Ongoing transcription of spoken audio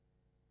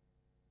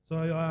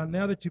So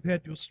now that you've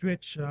had your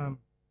stretch, I'd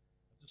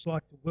just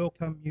like to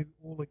welcome you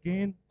all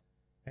again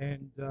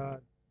and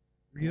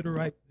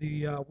reiterate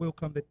the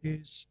welcome that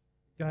Des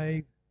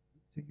gave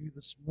to you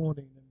this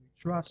morning. And we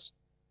trust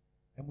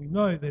and we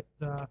know that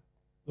the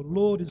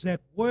Lord is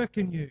at work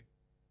in you.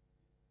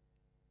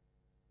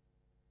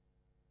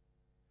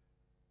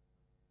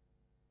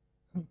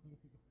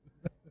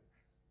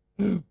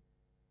 But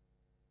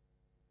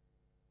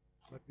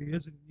if he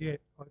isn't yet,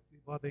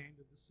 hopefully by the end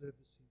of the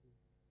service he will.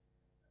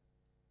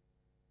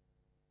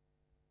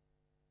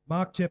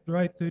 Mark chapter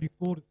 8,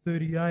 34 to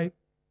 38.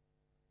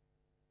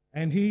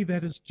 And he,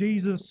 that is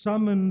Jesus,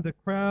 summoned the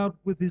crowd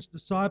with his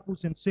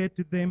disciples and said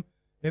to them,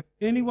 if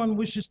anyone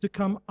wishes to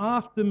come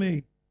after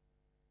me,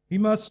 he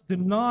must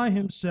deny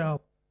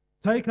himself,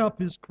 take up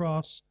his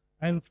cross,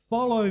 and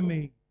follow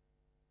me.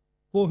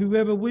 For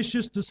whoever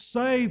wishes to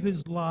save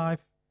his life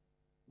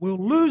will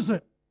lose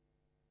it.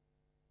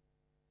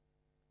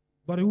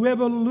 But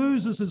whoever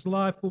loses his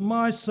life for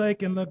my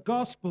sake and the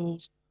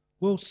gospel's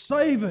will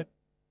save it.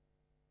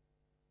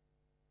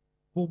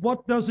 For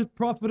what does it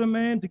profit a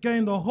man to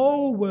gain the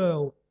whole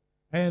world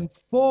and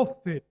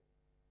forfeit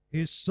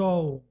his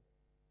soul?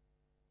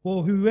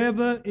 For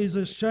whoever is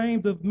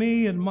ashamed of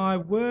me and my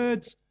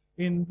words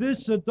in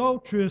this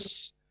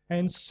adulterous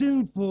and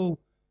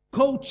sinful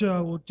culture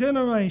or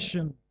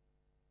generation,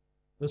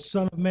 the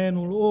Son of Man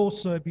will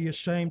also be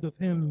ashamed of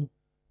him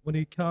when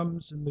he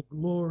comes in the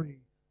glory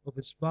of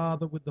his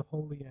Father with the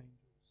holy angels.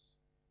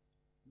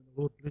 May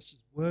the Lord bless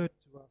his word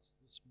to us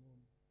this morning.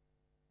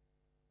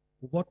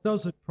 For what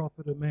does it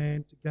profit a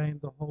man to gain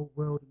the whole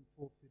world and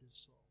forfeit his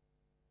soul?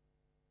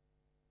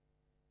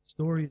 The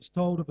story is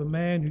told of a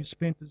man who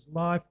spent his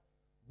life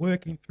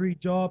working 3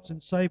 jobs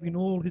and saving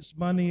all his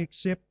money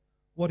except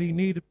what he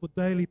needed for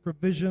daily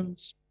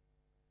provisions,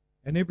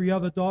 and every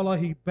other dollar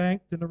he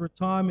banked in a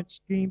retirement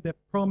scheme that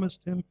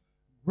promised him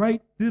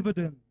great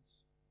dividends.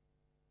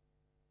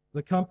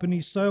 The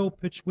company's sale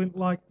pitch went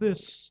like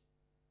this: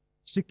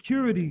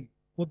 security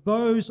for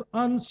those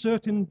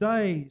uncertain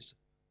days,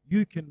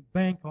 you can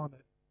bank on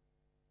it.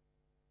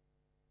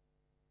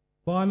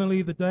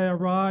 Finally, the day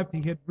arrived.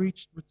 He had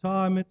reached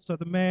retirement, so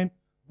the man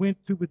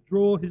went to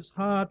withdraw his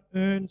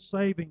hard-earned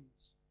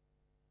savings.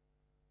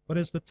 But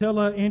as the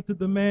teller entered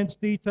the man's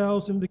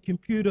details in the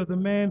computer, the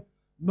man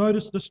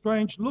noticed a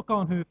strange look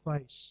on her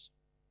face.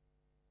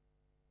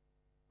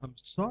 I'm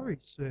sorry,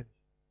 sir,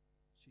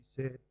 she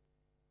said,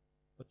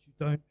 but you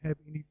don't have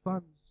any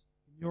funds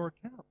in your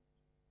account.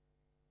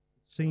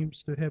 It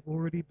seems to have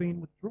already been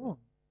withdrawn.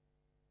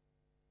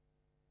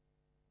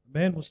 The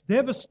man was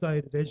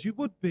devastated, as you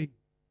would be,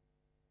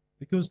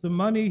 because the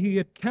money he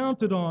had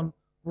counted on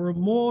for a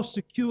more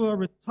secure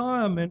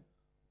retirement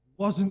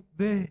wasn't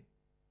there.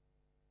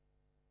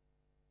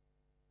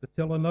 The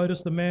teller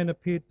noticed the man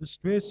appeared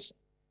distressed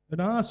and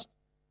asked,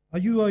 "Are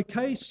you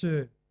okay,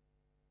 sir?"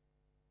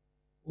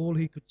 All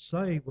he could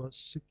say was,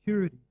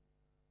 "Security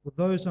for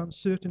those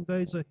uncertain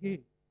days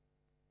ahead.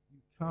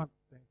 You can't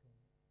bank on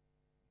it."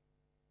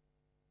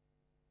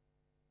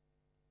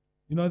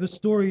 You know, the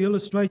story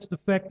illustrates the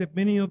fact that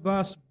many of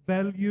us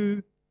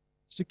value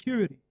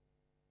security.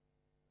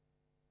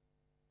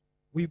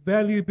 We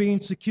value being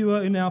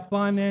secure in our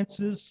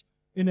finances,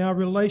 in our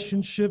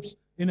relationships,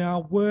 in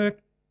our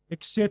work,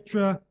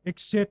 etc.,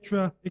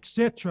 etc.,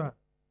 etc.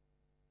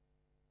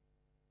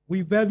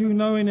 We value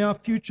knowing our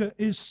future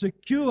is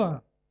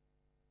secure.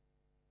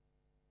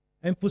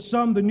 And for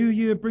some, the new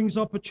year brings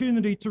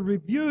opportunity to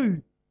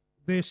review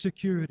their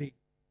security.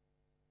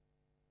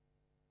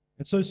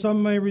 And so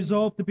some may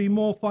resolve to be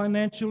more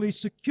financially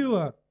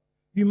secure.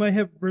 You may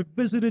have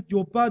revisited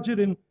your budget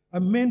and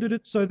amended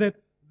it so that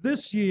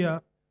this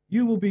year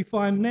you will be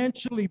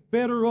financially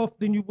better off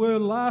than you were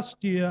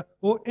last year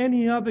or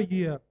any other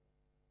year.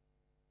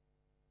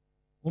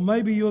 Or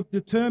maybe you have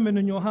determined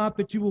in your heart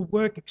that you will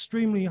work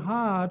extremely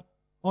hard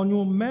on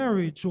your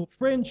marriage or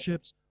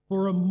friendships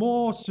for a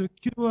more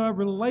secure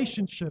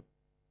relationship.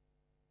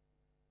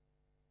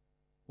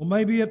 Or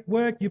maybe at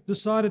work you've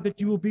decided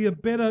that you will be a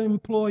better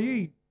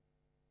employee,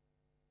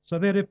 so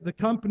that if the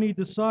company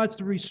decides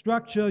to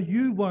restructure,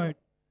 you won't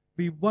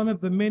be one of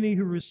the many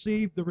who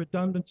receive the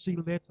redundancy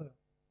letter.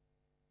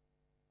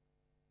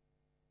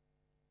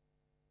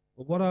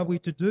 But what are we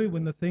to do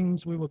when the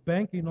things we were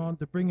banking on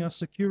to bring us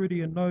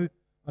security are no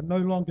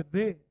longer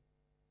there?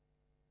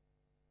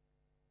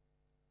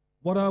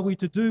 What are we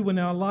to do when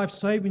our life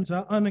savings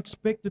are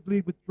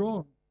unexpectedly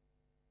withdrawn?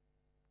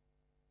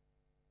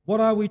 What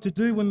are we to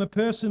do when the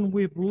person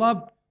we've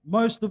loved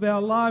most of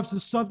our lives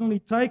is suddenly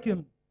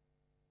taken?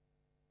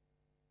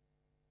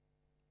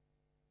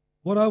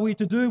 What are we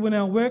to do when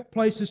our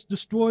workplace is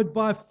destroyed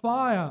by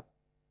fire,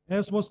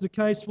 as was the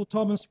case for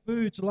Thomas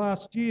Foods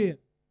last year?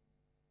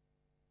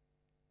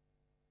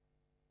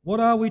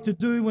 What are we to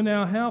do when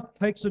our health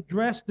takes a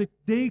drastic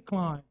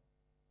decline?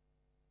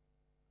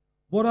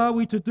 What are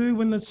we to do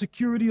when the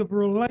security of a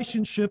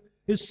relationship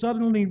is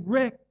suddenly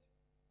wrecked?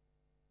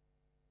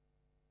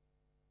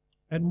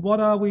 And what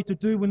are we to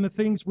do when the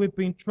things we've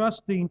been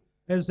trusting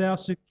as our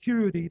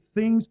security,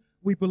 things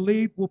we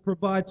believe will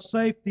provide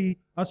safety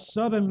are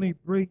suddenly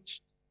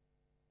breached.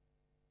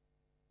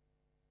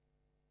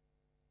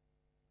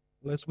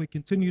 Well, as we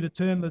continue to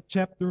turn the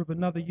chapter of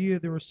another year,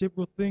 there are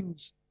several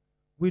things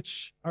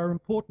which are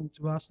important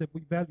to us that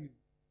we value.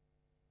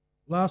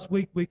 Last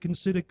week we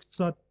considered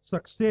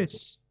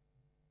success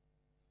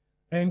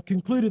and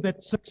concluded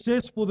that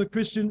success for the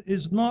Christian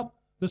is not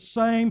the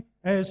same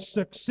as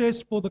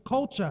success for the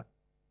culture.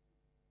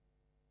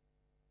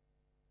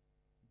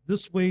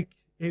 This week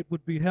it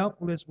would be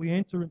helpful as we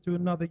enter into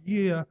another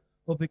year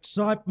of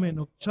excitement,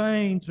 of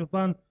change, of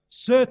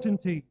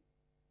uncertainty,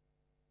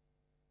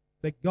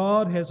 that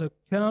God has a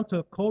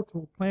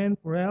counter-cultural plan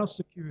for our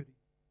security,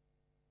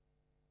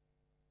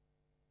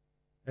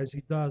 as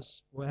He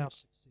does for our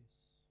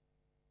success.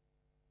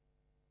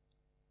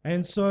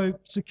 And so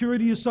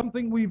security is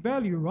something we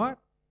value, right?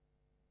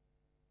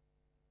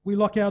 We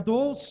lock our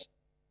doors.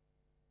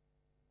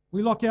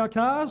 We lock our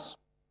cars.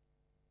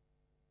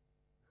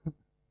 It's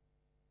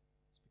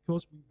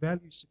because we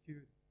value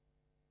security.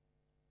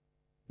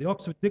 The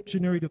Oxford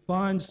Dictionary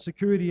defines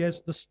security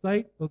as the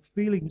state of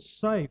feeling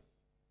safe,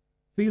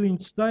 feeling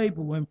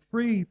stable and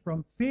free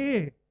from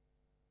fear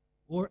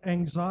or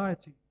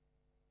anxiety.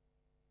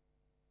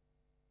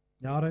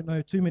 Now, I don't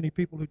know too many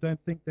people who don't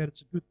think that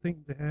it's a good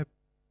thing to have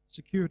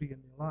security in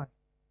their life.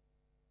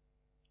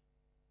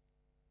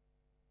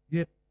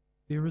 Yet,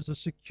 there is a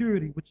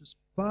security which is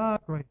far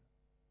greater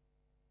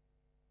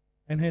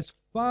and has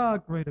far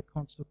greater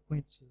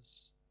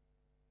consequences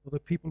for the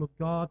people of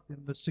God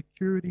than the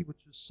security which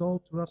is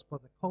sold to us by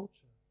the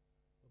culture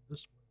of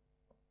this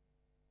world.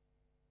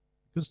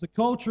 Because the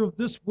culture of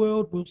this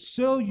world will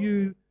sell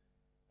you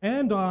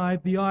and I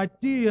the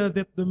idea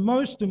that the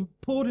most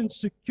important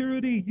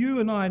security you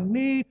and I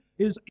need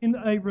is in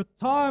a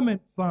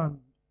retirement fund,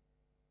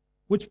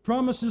 which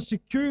promises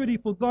security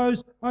for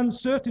those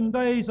uncertain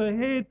days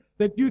ahead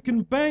that you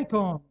can bank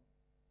on.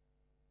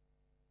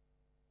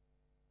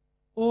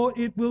 Or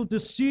it will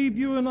deceive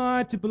you and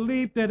I to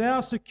believe that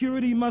our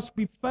security must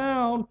be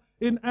found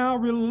in our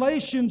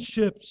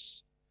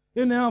relationships,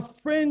 in our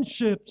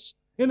friendships,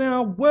 in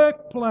our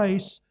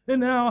workplace,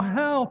 in our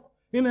health,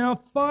 in our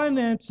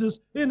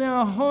finances, in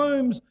our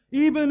homes,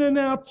 even in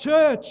our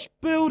church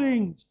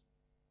buildings.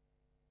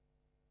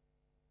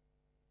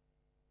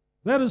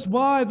 That is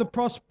why the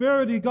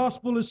prosperity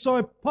gospel is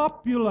so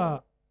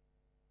popular,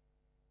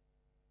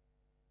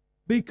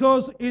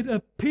 because it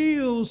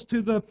appeals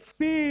to the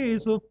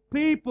fears of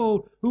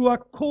people who are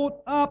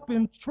caught up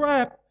and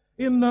trapped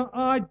in the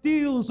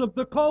ideals of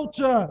the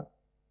culture.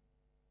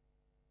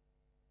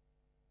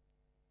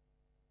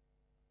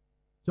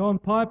 John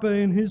Piper,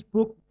 in his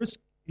book, Risk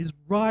is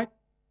Right,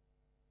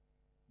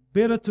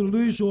 Better to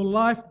Lose Your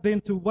Life Than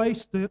to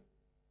Waste It.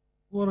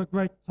 What a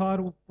great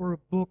title for a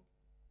book.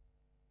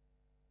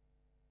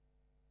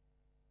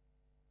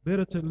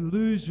 Better to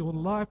lose your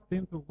life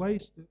than to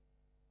waste it.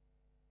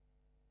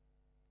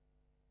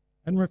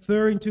 And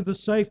referring to the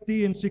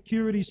safety and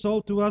security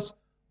sold to us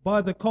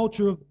by the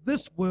culture of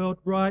this world,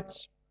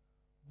 writes,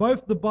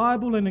 both the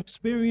Bible and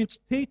experience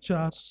teach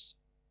us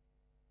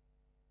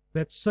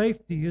that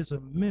safety is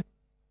a myth.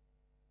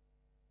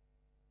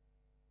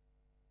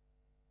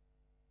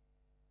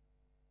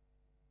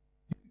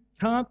 You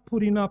can't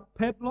put enough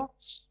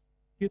padlocks.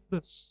 Get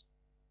this.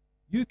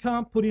 You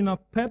can't put enough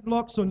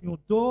padlocks on your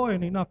door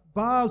and enough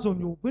bars on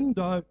your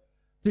window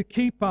to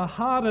keep a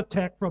heart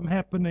attack from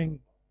happening.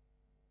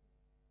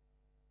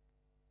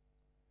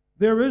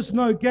 There is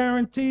no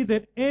guarantee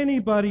that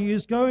anybody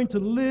is going to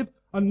live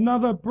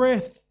another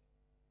breath.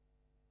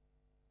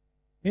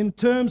 In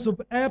terms of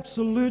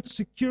absolute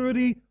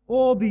security,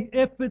 all the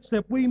efforts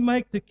that we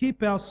make to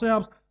keep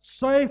ourselves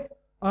safe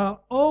are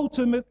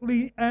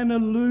ultimately an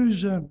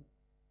illusion.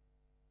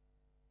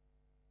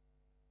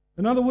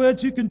 In other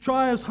words, you can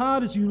try as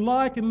hard as you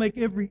like and make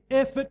every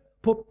effort,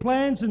 put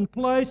plans in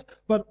place,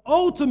 but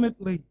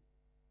ultimately,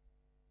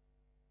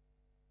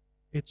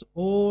 it's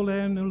all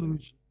an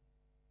illusion.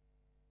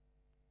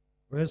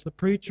 Whereas the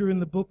preacher in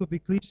the book of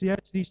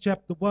Ecclesiastes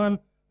chapter 1,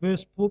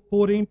 verse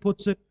 14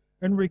 puts it,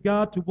 in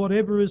regard to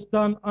whatever is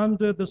done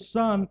under the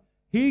sun,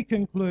 he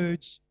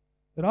concludes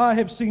that I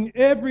have seen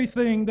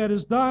everything that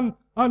is done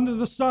under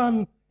the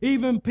sun,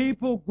 even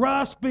people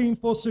grasping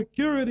for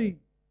security.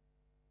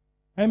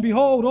 And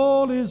behold,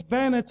 all is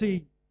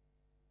vanity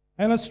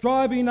and a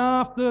striving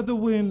after the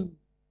wind.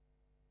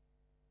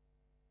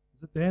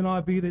 Is it the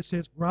NIV that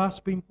says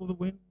grasping for the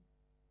wind?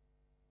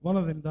 One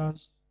of them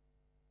does.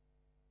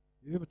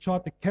 You ever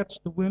tried to catch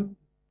the wind?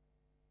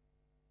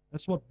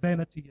 That's what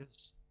vanity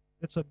is.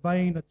 It's a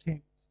vain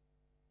attempt.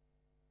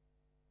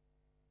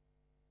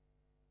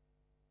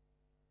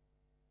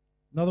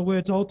 In other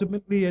words,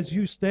 ultimately, as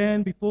you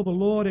stand before the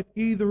Lord at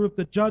either of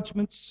the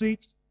judgment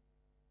seats,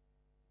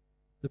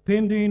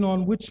 depending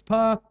on which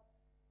path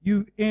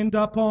you end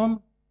up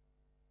on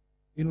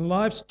in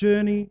life's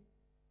journey,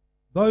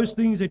 those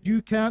things that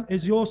you count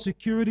as your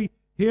security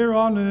here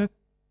on earth,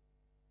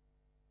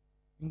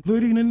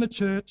 including in the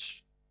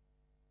church,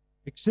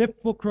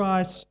 except for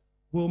Christ,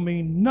 will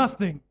mean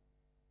nothing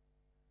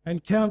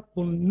and count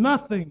for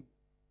nothing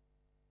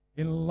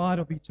in light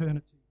of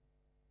eternity.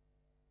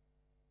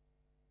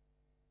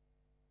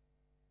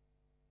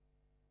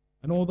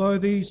 And although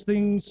these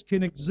things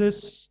can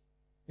exist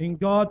in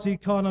God's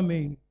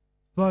economy,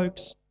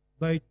 folks,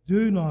 they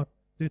do not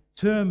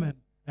determine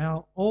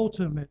our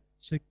ultimate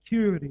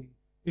security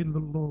in the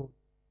Lord.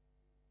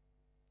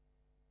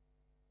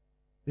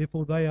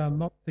 Therefore, they are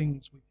not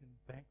things we can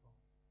bank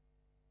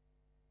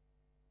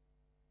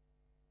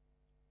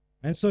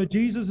on. And so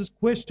Jesus'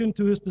 question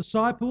to his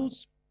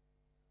disciples,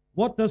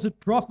 what does it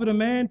profit a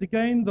man to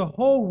gain the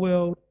whole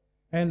world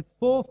and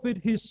forfeit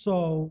his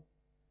soul,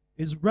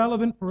 is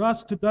relevant for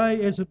us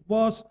today as it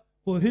was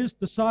for his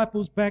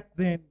disciples back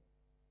then.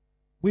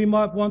 We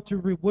might want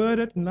to reword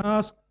it and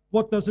ask,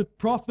 what does it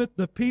profit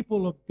the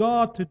people of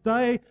God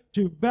today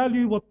to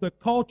value what the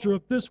culture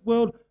of this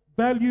world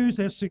values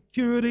as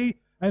security?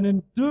 And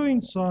in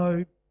doing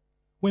so,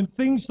 when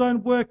things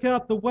don't work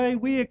out the way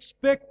we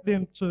expect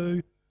them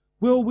to,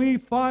 will we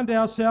find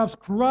ourselves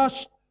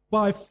crushed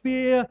by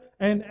fear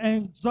and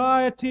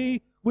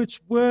anxiety,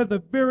 which were the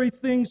very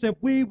things that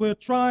we were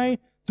trying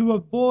to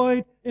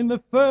avoid in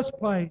the first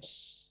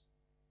place?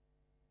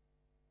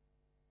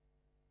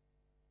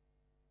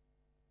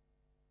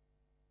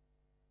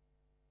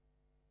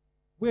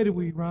 Where do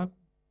we run?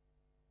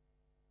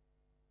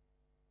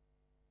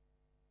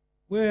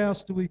 Where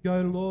else do we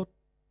go, Lord,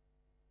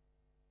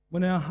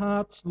 when our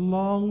hearts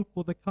long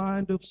for the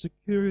kind of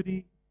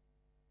security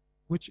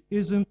which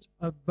isn't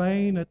a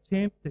vain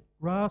attempt at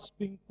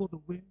grasping for the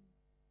wind?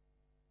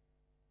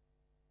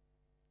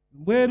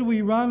 Where do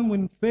we run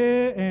when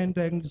fear and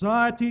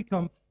anxiety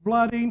come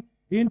flooding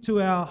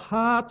into our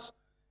hearts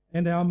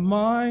and our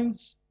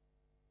minds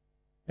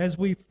as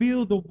we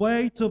feel the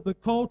weight of the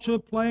culture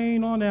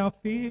playing on our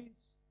fears,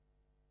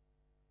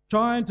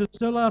 trying to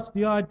sell us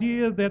the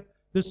idea that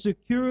the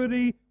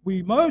security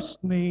we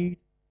most need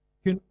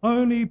can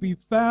only be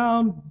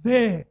found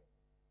there?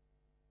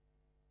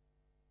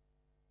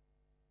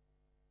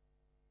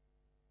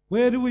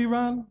 Where do we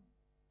run?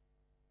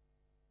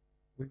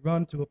 We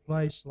run to a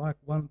place like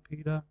 1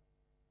 Peter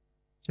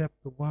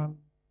chapter 1,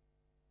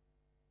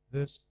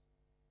 verse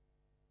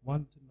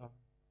 1 to 9.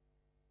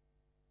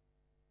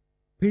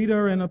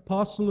 Peter, an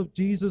apostle of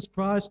Jesus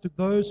Christ, to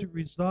those who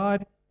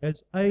reside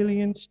as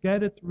aliens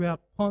scattered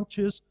throughout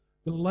Pontus,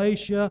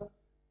 Galatia,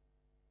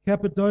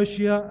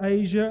 Cappadocia,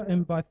 Asia,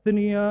 and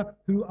Bithynia,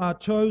 who are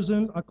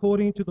chosen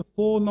according to the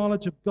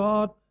foreknowledge of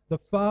God the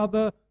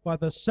Father by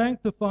the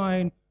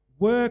sanctifying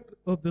work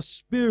of the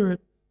Spirit,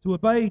 to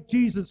obey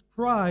Jesus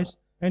Christ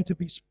and to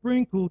be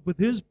sprinkled with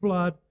his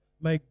blood,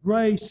 may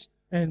grace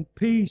and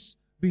peace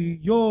be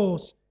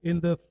yours in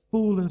the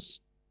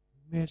fullest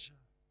measure.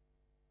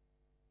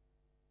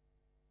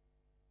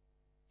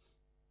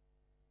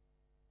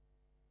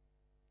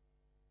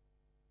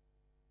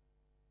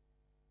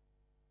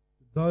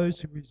 Those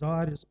who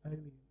reside as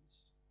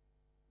aliens,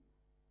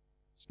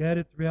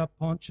 scattered throughout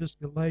Pontus,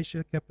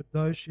 Galatia,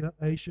 Cappadocia,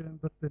 Asia, and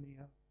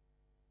Bithynia.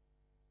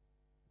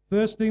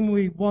 First thing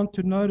we want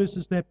to notice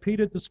is that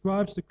Peter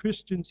describes the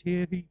Christians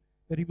here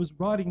that he was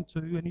writing to,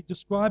 and he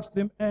describes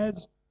them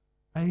as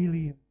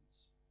aliens.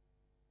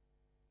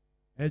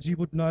 As you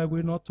would know,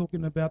 we're not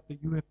talking about the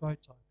UFO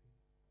type.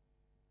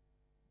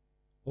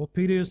 What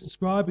Peter is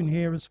describing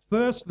here is,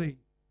 firstly,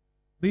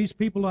 these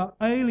people are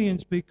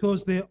aliens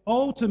because their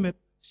ultimate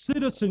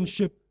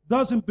citizenship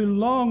doesn't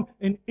belong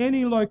in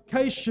any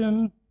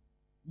location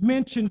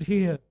mentioned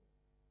here,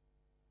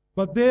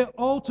 but their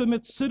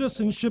ultimate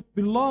citizenship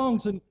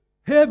belongs in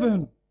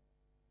heaven,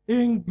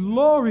 in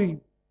glory.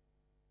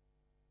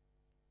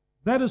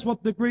 That is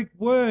what the Greek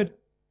word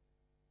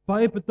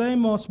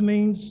paipedemos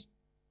means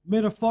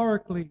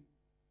metaphorically.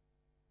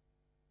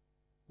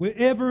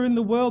 Wherever in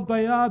the world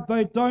they are,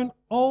 they don't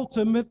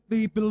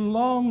ultimately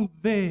belong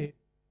there.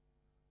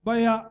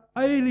 They are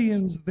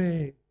aliens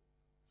there,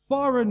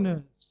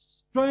 foreigners,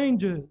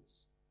 strangers.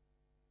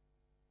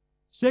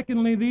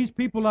 Secondly, these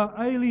people are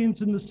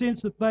aliens in the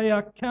sense that they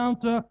are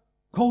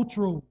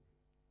counter-cultural.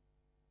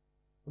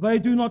 They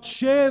do not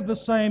share the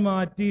same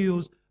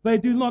ideals. They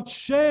do not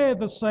share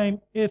the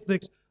same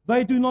ethics.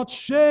 They do not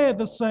share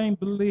the same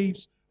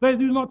beliefs. They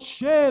do not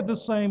share the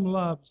same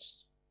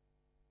loves.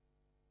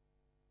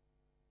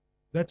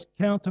 That's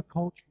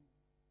counter-cultural.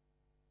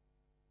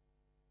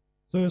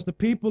 So as the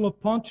people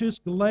of Pontus,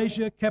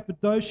 Galatia,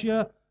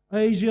 Cappadocia,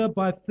 Asia,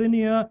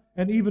 Bithynia,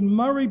 and even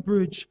Murray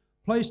Bridge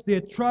placed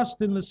their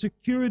trust in the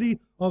security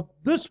of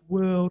this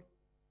world,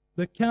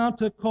 the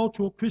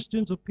counter-cultural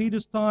Christians of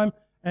Peter's time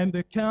and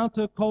the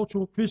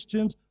counter-cultural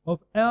Christians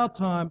of our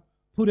time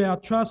put our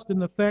trust in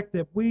the fact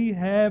that we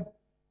have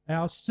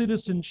our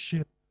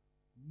citizenship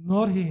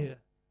not here,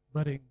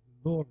 but in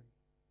glory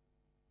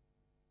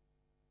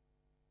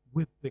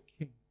with the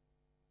King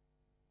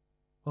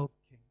of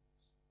Kings.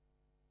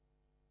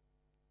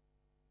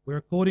 Where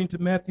according to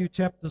Matthew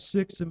chapter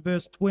 6 and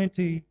verse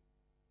 20,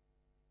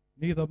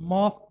 neither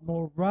moth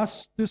nor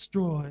rust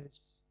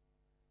destroys,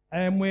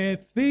 and where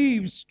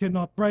thieves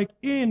cannot break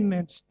in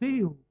and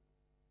steal.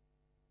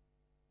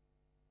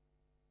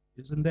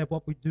 Isn't that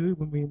what we do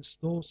when we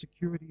install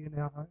security in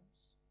our homes?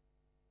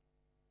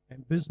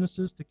 and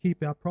businesses to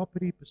keep our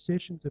property,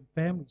 possessions, and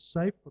families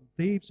safe from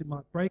thieves who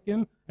might break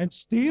in and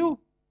steal.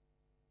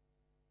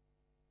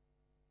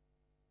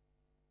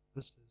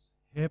 This is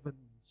heavenly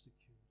security.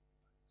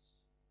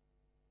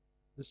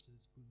 This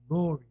is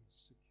glorious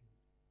security,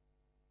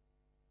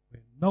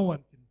 where no one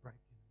can break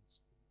in and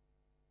steal.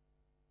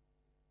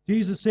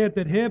 Jesus said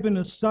that heaven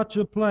is such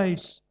a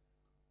place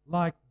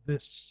like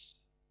this.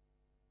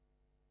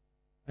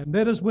 And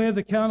that is where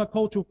the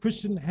countercultural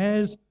Christian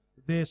has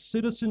their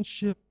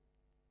citizenship,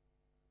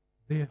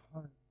 their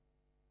home.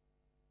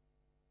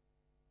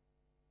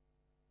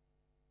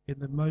 In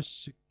the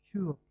most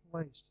secure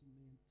place in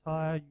the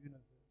entire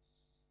universe.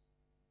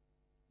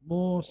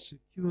 More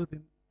secure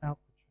than Alcatraz.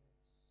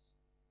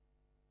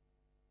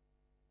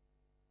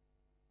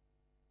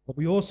 What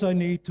we also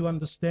need to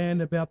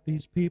understand about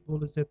these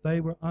people is that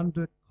they were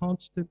under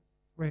constant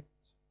threat.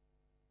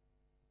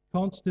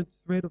 Constant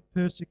threat of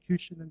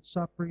persecution and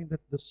suffering, that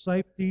the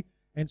safety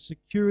and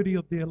security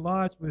of their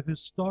lives were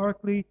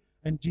historically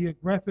and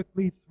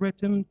geographically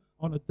threatened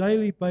on a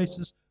daily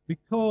basis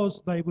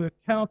because they were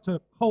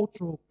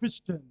countercultural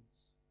Christians.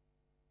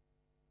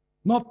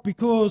 Not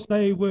because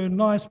they were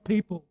nice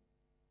people,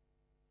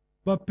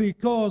 but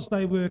because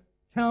they were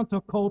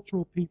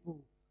countercultural people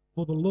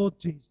for the Lord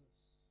Jesus.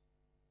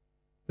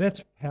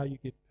 That's how you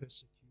get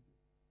persecuted.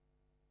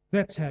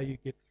 That's how you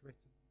get threatened.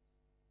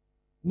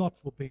 Not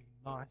for being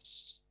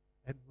nice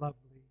and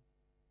lovely,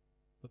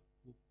 but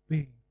for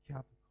being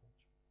countercultural.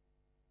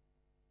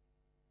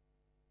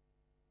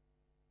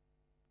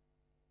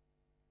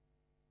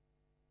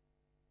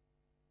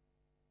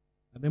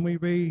 And then we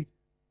read,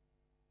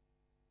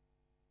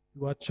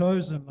 who are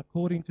chosen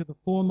according to the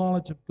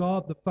foreknowledge of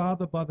God the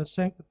Father by the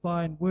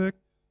sanctifying work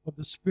of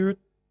the Spirit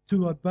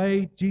to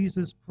obey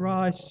Jesus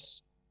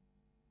Christ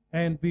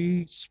and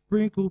be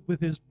sprinkled with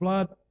his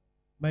blood.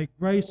 May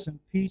grace and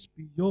peace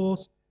be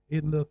yours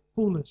in the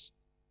fullest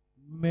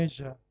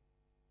measure.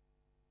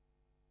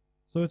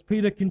 So as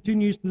Peter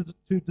continues to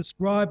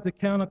describe the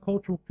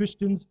countercultural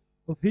Christians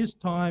of his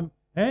time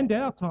and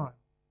our time,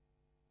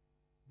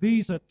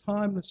 these are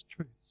timeless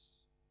truths.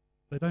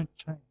 They don't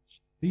change.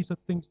 These are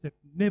things that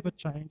never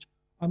change,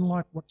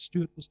 unlike what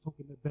Stuart was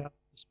talking about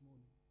this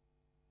morning.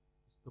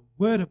 It's the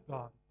Word of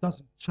God. It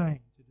doesn't change.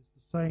 It is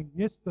the same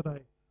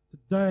yesterday,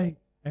 today,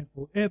 and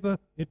forever.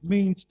 It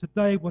means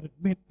today what it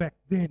meant back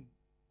then,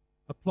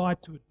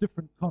 applied to a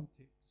different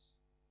context.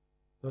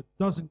 So it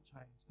doesn't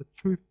change. The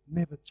truth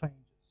never changes.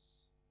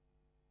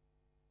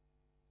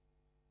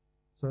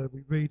 So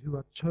we read, who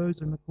are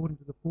chosen according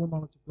to the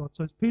foreknowledge of God.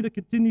 So as Peter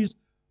continues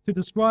to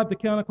describe the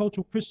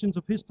countercultural Christians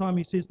of his time,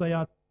 he says they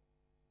are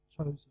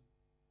chosen.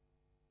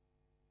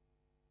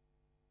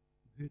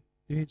 You've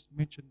heard Des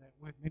mention that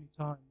word many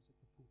times at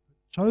the pulpit.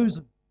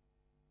 Chosen.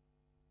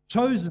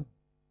 Chosen.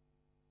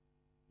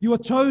 You are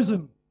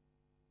chosen.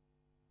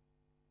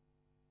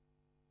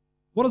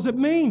 What does it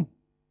mean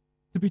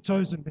to be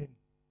chosen then?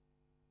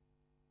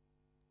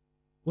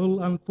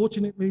 Well,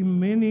 unfortunately,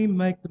 many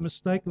make the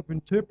mistake of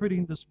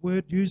interpreting this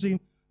word using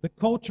the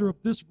culture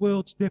of this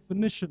world's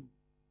definition.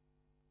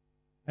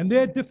 And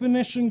their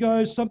definition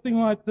goes something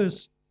like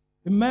this.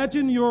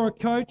 Imagine you're a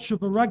coach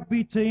of a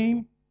rugby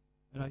team,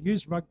 and I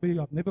use rugby,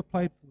 I've never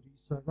played footy,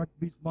 so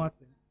rugby's my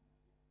thing.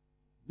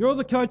 You're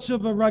the coach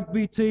of a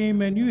rugby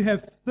team and you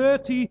have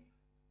 30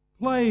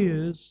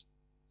 players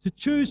to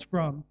choose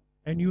from,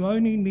 and you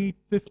only need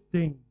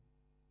 15.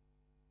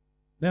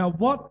 Now,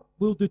 what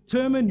will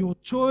determine your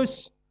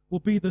choice will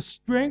be the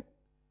strength,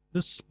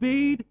 the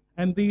speed,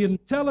 and the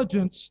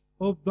intelligence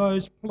of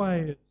those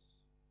players.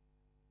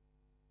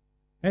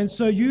 And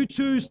so you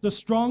choose the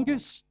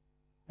strongest,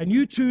 and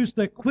you choose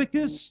the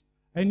quickest,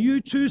 and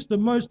you choose the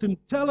most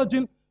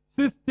intelligent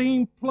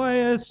 15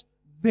 players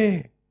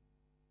there.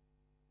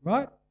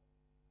 Right?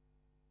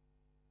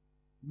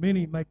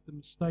 Many make the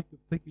mistake of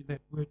thinking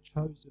that word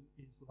chosen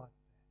is like that.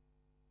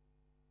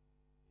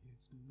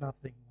 It's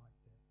nothing like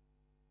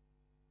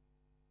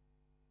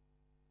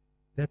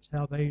that. That's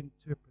how they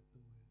interpret the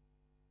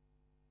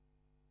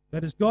word.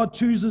 That is, God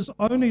chooses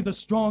only the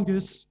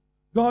strongest.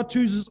 God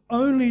chooses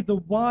only the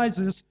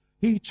wisest.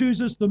 He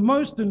chooses the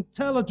most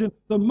intelligent,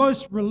 the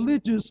most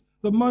religious,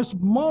 the most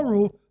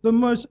moral, the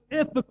most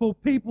ethical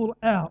people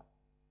out.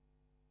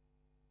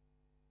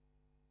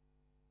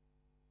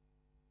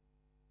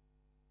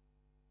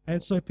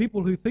 And so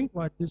people who think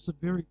like this are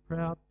very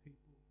proud people.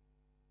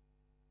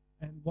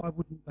 And why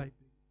wouldn't they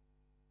be?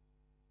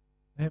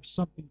 They have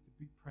something to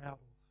be proud of.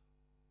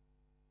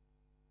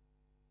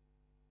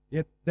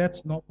 Yet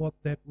that's not what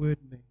that word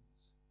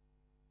means.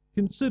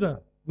 Consider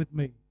with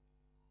me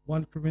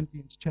 1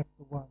 Corinthians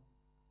chapter 1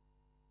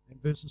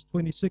 and verses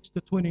 26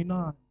 to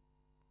 29.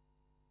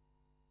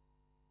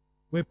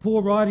 Where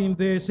Paul writing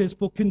there says,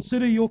 "For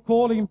consider your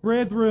calling,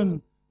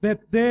 brethren,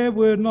 that there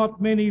were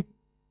not many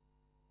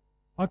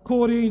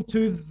according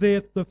to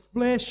the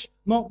flesh,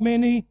 not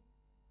many,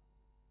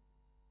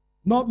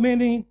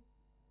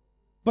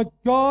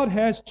 but God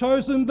has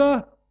chosen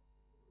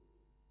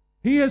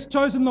He has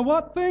chosen the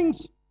what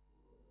things?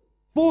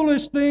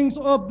 Foolish things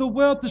of the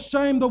world to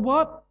shame the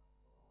what?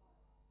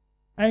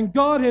 And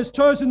God has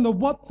chosen the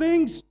what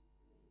things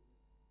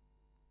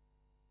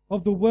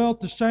of the world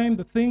to shame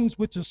the things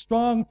which are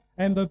strong,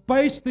 and the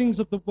base things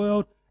of the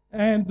world,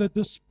 and the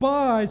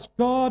despised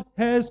God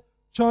has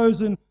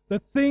chosen the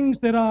things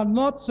that are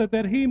not, so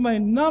that he may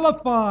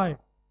nullify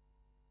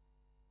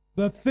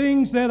the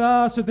things that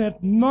are, so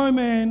that no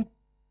man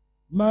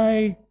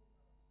may,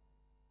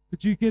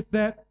 did you get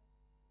that?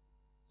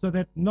 So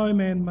that no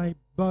man may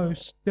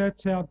boast.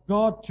 That's how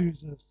God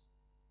chooses.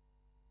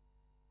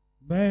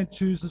 Man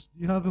chooses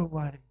the other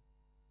way.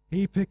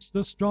 He picks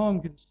the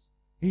strongest.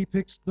 He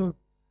picks the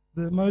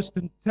most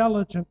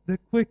intelligent, the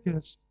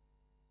quickest.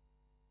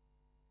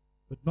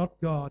 But not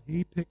God.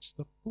 He picks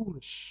the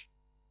foolish,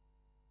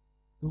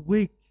 the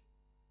weak,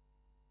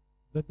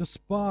 the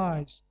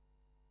despised,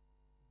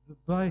 the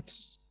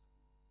base.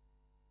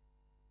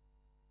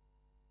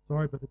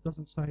 Sorry, but it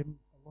doesn't say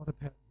a lot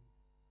about you.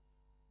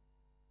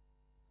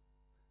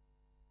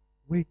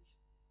 Weak,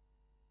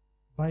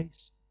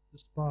 base,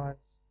 despised.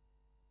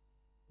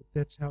 But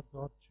that's how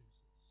God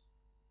chooses.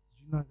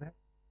 Did you know that?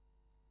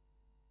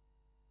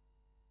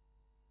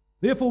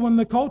 Therefore, when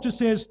the culture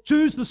says,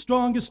 choose the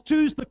strongest,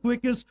 choose the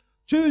quickest,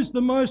 choose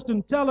the most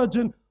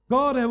intelligent,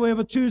 God,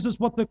 however, chooses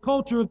what the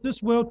culture of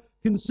this world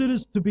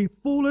considers to be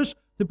foolish,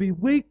 to be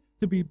weak,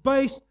 to be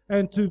base,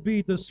 and to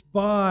be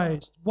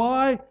despised.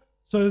 Why?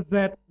 So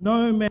that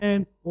no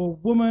man or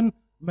woman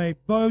may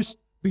boast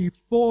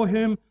before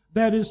him.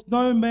 That is,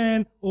 no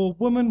man or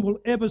woman will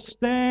ever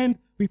stand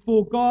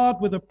before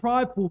God with a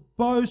prideful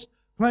boast,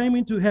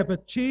 claiming to have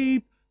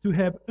achieved, to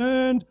have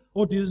earned,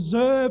 or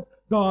deserved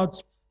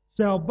God's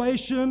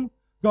salvation,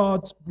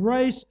 God's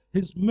grace,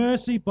 his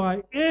mercy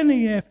by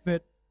any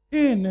effort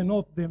in and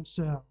of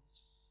themselves.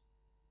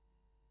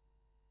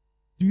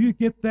 Do you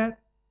get that?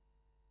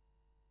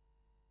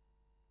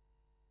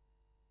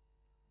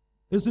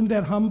 Isn't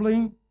that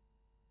humbling?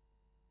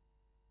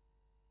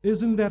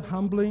 Isn't that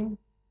humbling?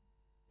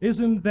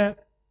 Isn't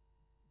that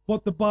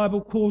what the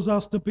Bible calls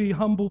us to be,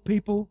 humble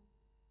people,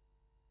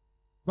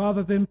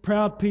 rather than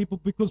proud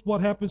people? Because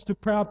what happens to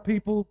proud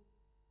people?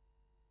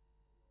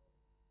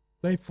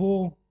 They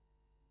fall.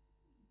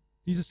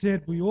 Jesus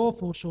said, we all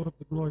fall short of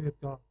the glory of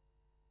God.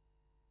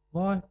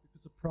 Why?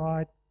 Because of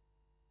pride.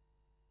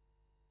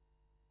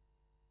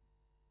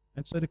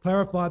 And so to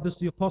clarify this,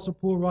 the Apostle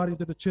Paul, writing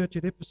to the church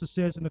at Ephesus,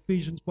 says in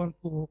Ephesians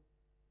 1:4,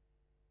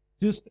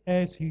 just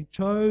as he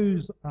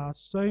chose us,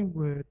 same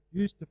word,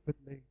 used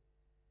differently,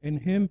 in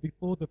him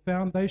before the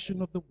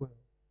foundation of the world.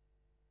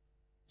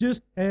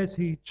 Just as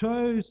he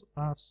chose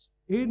us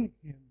in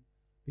him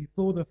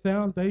before the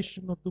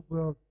foundation of the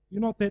world.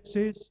 You know what that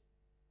says?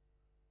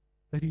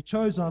 That he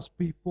chose us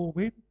before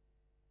when?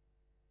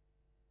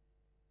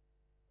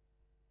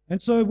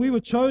 And so we were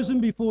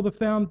chosen before the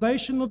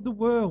foundation of the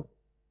world.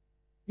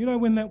 You know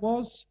when that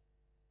was?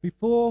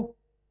 Before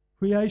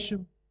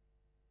creation.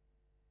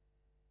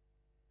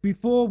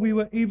 Before we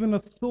were even a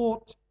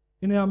thought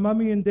in our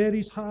mummy and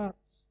daddy's hearts.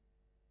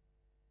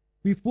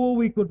 Before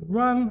we could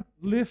run,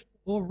 lift,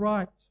 or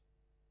write.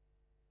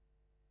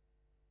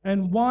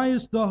 And why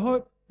is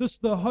this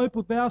the hope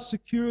of our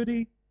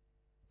security?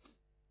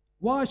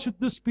 Why should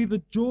this be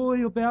the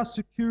joy of our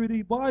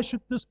security? Why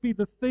should this be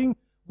the thing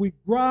we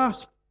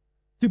grasp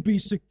to be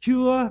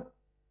secure?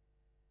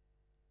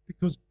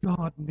 Because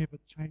God never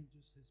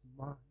changes his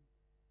mind.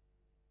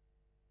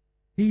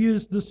 He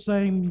is the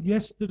same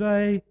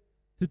yesterday,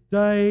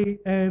 today,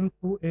 and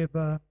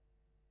forever.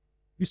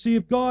 You see,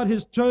 if God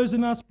has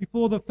chosen us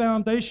before the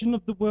foundation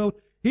of the world,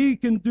 he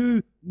can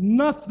do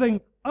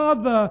nothing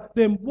other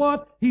than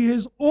what he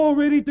has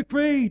already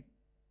decreed.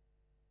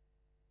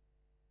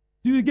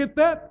 Do you get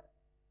that?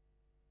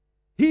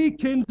 He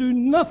can do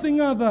nothing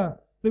other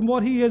than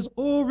what he has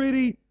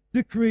already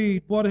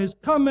decreed, what has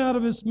come out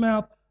of his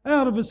mouth,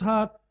 out of his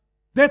heart.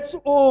 That's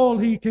all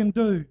he can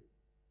do.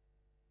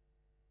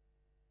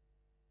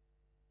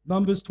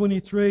 Numbers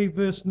 23,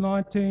 verse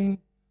 19.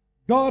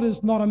 God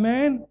is not a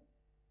man,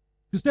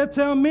 because that's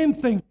how men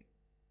think.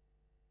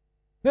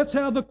 That's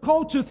how the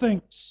culture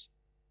thinks,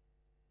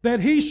 that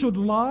he should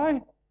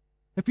lie.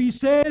 If he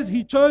said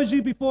he chose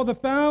you before the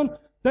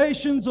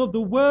foundations of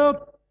the world,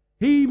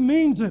 he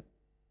means it,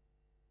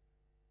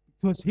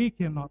 because he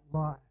cannot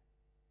lie.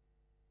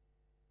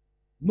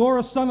 Nor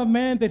a son of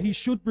man that he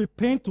should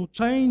repent or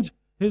change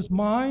his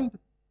mind.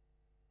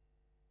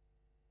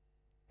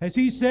 Has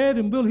he said,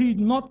 and will he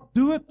not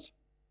do it?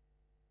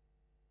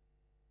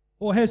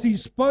 Or has he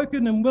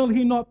spoken, and will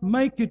he not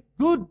make it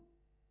good?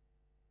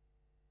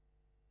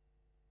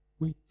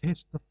 We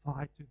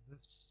testify to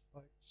this,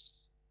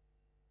 folks.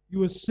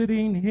 You are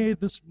sitting here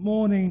this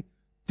morning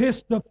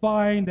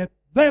testifying that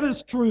that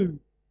is true.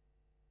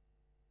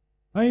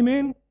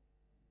 Amen?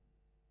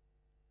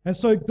 And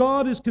so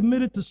God is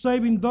committed to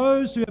saving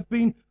those who have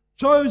been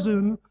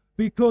chosen,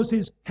 because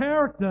his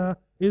character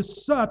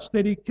is such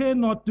that he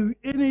cannot do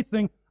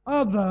anything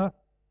other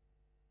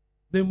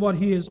than what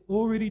he has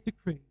already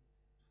decreed,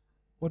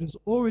 what has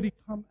already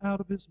come out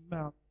of his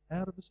mouth,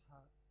 out of his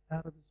heart,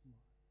 out of his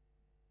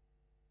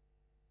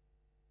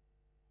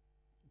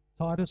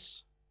mind.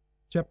 Titus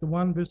chapter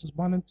 1, verses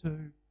 1 and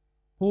 2.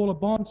 Paul, a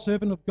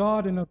bondservant of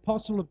God and an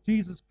apostle of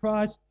Jesus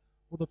Christ,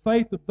 for the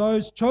faith of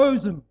those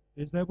chosen,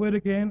 there's that word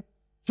again,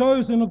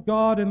 chosen of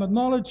God and the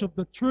knowledge of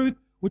the truth,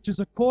 which is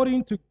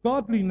according to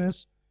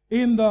godliness,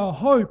 in the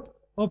hope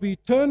of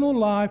eternal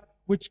life,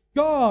 which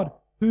God,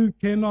 who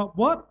cannot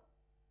what?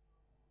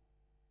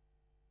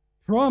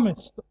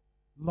 Promised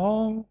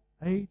long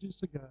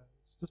ages ago.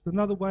 It's just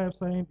another way of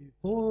saying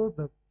before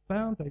the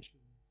foundation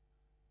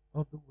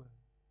of the world.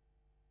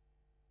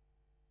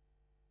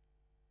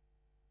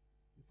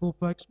 Before,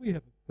 folks, we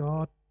have a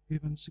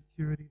God-given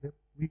security that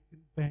we can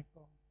bank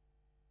on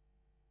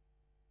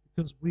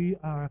because we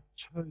are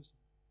chosen,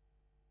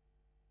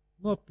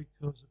 not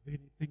because of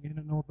anything in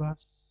and of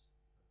us,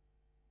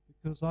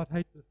 because I'd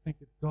hate to think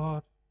of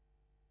God.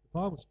 If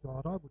I was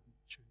God, I wouldn't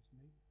choose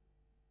me.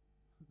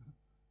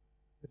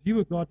 If you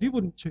were God, you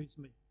wouldn't choose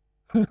me.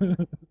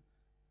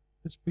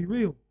 Let's be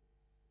real.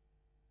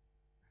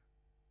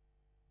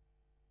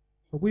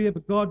 But we have a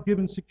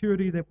God-given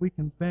security that we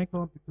can bank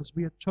on because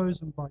we are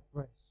chosen by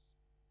grace.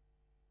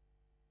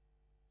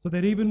 So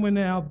that even when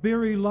our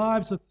very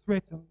lives are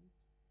threatened,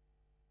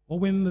 or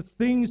when the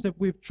things that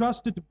we've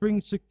trusted to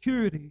bring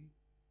security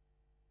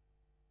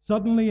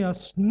suddenly are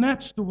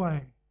snatched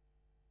away,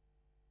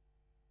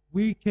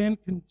 we can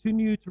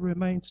continue to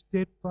remain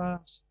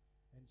steadfast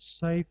and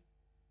safe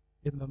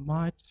in the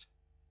might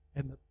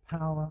and the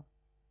power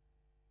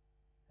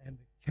and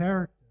the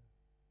character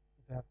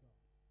of our God.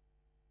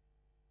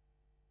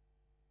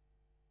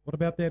 What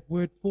about that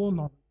word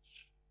foreknowledge?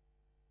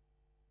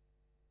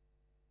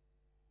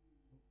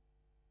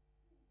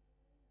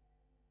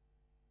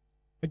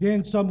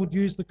 Again, some would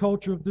use the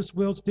culture of this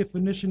world's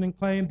definition and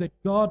claim that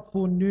God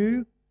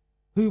foreknew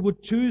who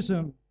would choose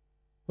him.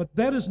 But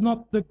that is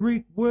not the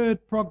Greek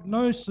word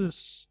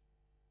prognosis.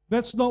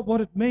 That's not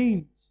what it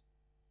means.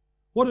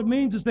 What it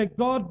means is that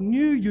God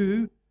knew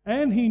you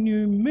and he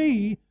knew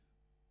me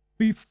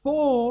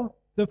before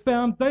the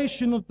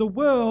foundation of the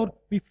world,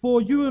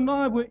 before you and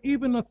I were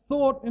even a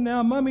thought in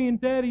our mummy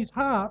and daddy's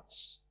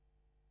hearts,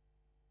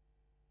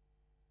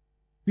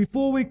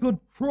 before we could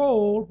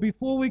crawl,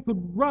 before we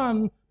could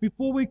run,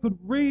 before we could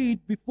read,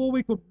 before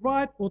we could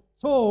write or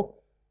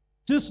talk,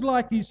 just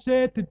like he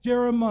said to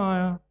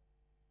Jeremiah,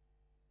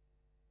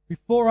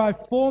 before I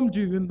formed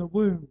you in the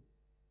womb,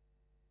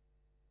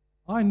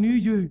 I knew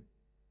you.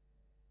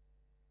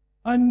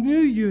 I knew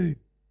you.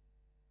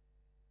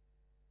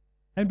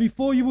 And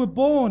before you were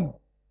born,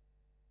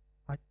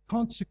 I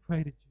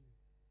consecrated you.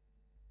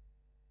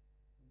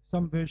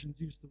 Some versions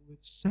use the word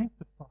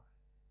sanctified.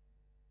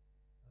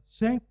 I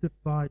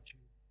sanctified you.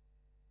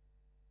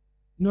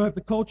 You know, if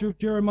the culture of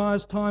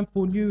Jeremiah's time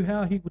foreknew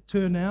how he would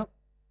turn out,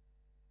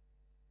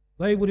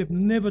 they would have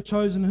never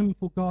chosen him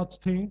for God's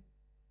team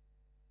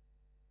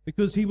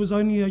because he was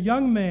only a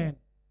young man,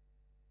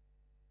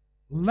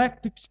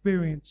 lacked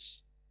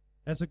experience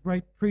as a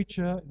great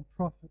preacher and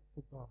prophet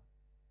for God.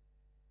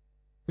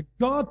 But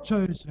God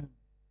chose him.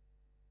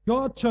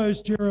 God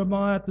chose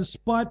Jeremiah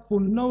despite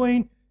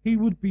foreknowing he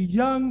would be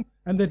young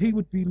and that he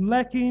would be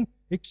lacking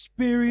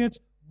experience.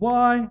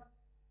 Why?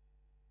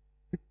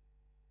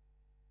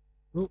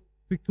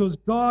 Because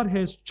God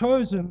has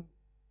chosen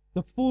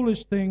the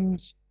foolish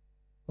things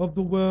of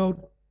the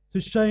world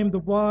to shame the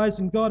wise,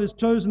 and God has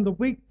chosen the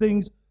weak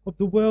things of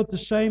the world to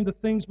shame the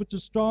things which are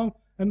strong,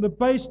 and the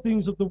base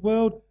things of the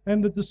world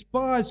and the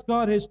despised.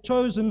 God has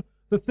chosen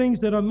the things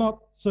that are not,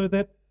 so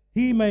that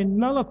he may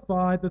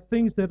nullify the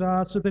things that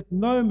are, so that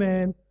no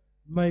man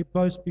may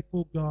boast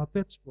before God.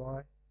 That's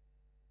why.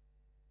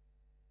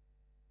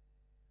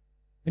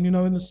 And you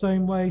know, in the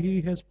same way,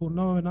 he has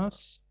foreknown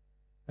us,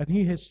 and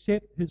he has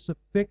set his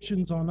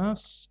affections on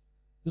us,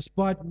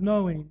 despite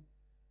knowing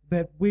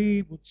that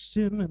we would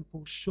sin and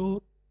fall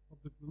short of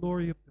the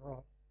glory of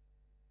God.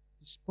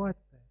 Despite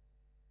that.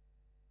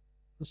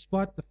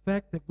 Despite the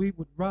fact that we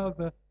would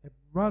rather have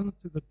run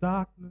to the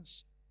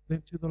darkness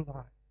than to the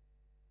light.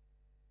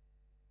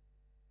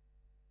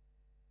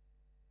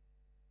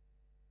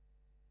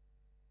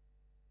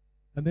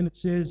 And then it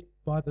says,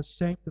 by the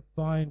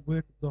sanctifying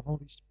work of the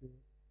Holy Spirit.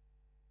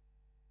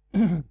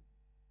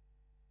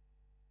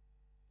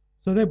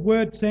 So that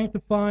word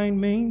sanctifying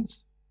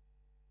means,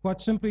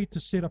 quite simply, to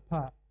set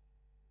apart.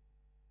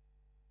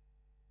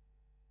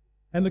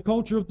 And the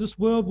culture of this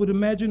world would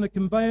imagine a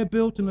conveyor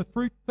belt in a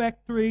fruit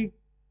factory,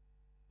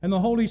 and the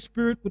Holy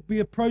Spirit would be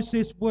a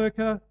process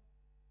worker,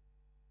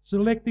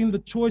 selecting the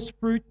choice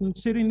fruit and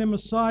setting them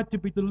aside to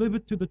be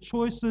delivered to the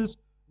choicest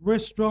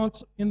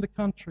restaurants in the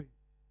country.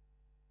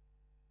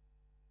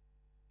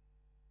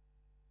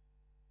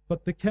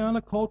 But the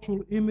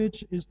countercultural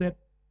image is that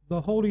the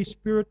Holy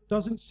Spirit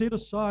doesn't set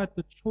aside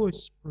the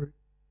choice fruit,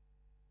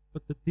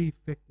 but the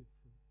defective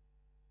fruit.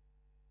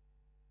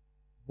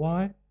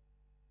 Why?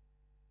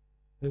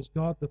 As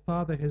God the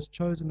Father has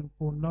chosen and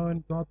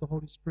foreknown, God the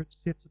Holy Spirit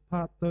sets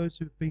apart those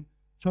who've been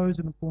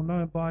chosen and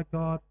foreknown by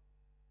God.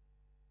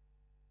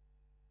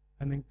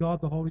 And then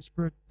God the Holy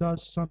Spirit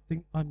does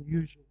something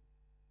unusual.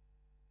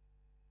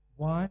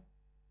 Why?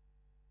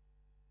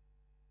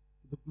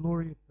 For the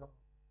glory of God,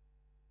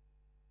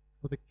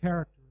 for the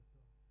character of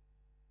God,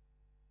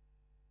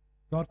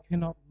 God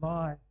cannot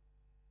lie.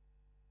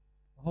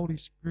 The Holy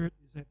Spirit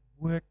is at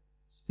work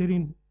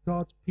setting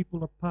God's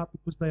people apart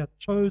because they are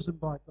chosen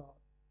by God.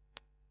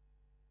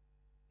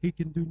 He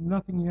can do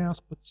nothing else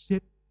but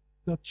set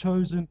the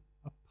chosen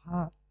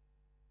apart.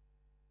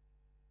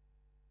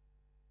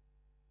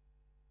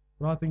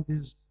 But I think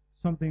there's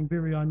something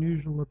very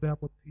unusual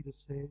about what Peter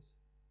says.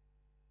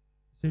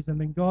 He says,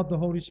 and then God, the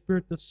Holy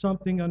Spirit, does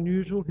something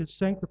unusual. His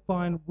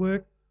sanctifying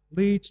work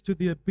leads to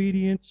the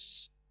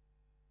obedience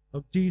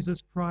of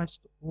Jesus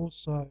Christ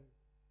also.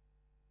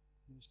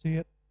 You see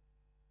it?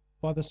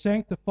 By the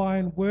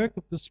sanctifying work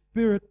of the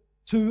Spirit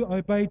to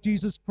obey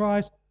Jesus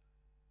Christ,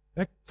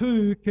 that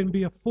too can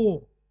be a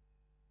for.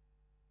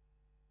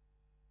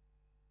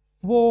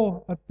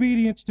 For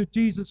obedience to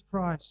Jesus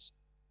Christ.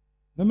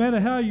 No matter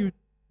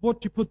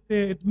what you put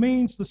there, it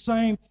means the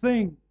same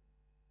thing.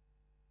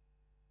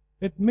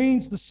 It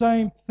means the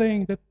same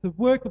thing, that the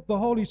work of the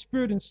Holy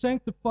Spirit in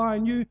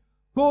sanctifying you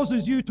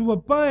causes you to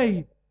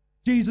obey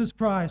Jesus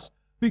Christ.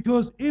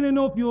 Because in and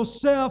of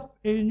yourself,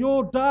 in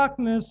your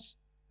darkness,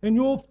 in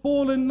your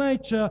fallen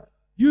nature,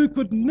 you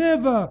could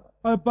never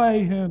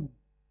obey Him.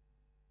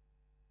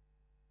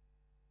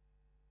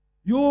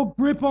 Your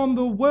grip on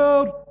the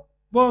world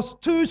was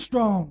too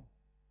strong.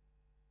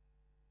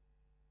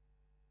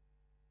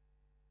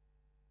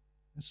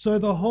 And so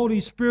the Holy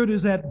Spirit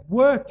is at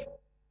work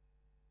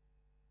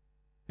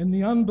in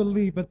the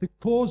unbeliever to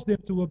cause them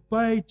to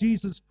obey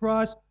Jesus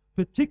Christ,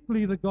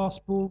 particularly the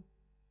gospel,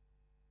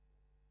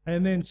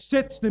 and then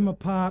sets them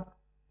apart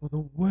for the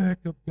work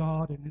of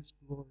God in His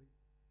glory.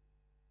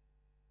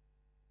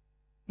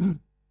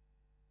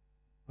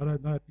 I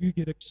don't know if you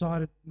get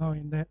excited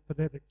knowing that, but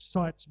that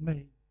excites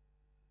me.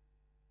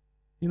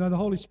 You know, the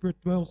Holy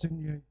Spirit dwells in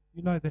you.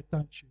 You know that,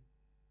 don't you?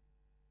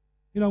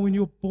 You know, when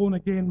you're born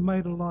again,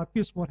 made alive,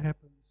 guess what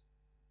happens?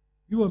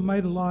 You are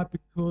made alive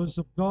because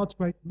of God's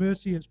great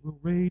mercy, as we'll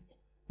read,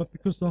 but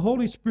because the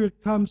Holy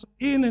Spirit comes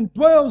in and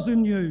dwells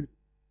in you.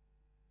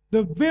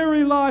 The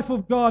very life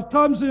of God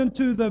comes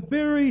into the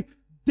very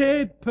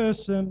dead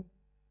person.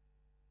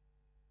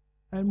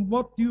 And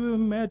what do you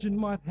imagine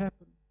might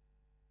happen?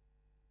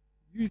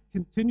 You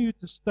continue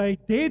to stay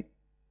dead.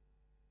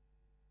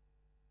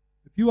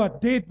 If you are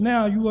dead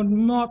now, you are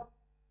not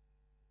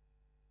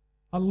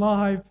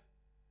alive,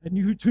 and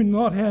you do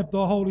not have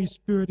the Holy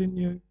Spirit in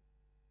you.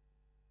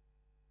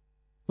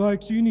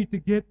 Folks, you need to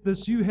get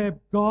this. You have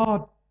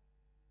God,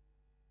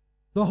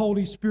 the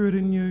Holy Spirit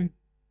in you,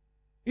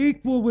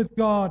 equal with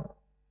God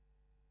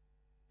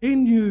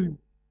in you.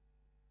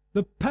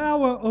 The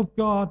power of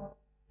God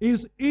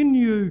is in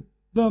you.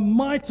 The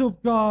might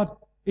of God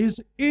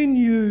is in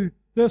you.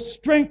 The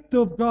strength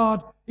of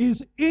God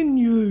is in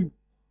you.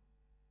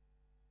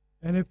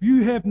 And if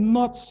you have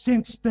not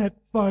sensed that,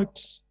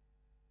 folks,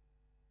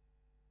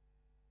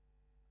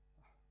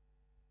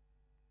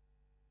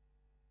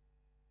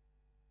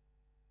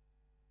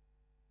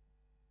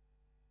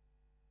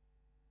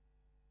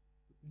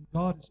 when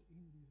God is in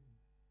you,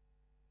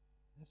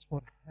 that's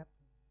what happens.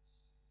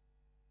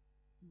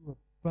 You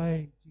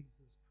obey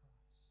Jesus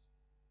Christ.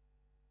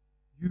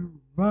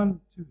 You run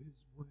to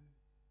His word.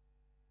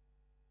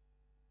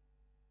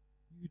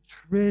 You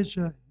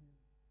treasure Him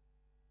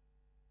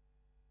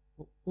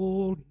for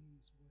all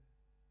His word.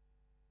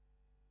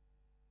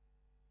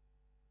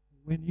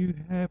 When you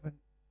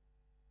haven't,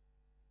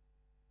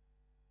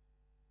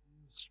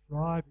 you're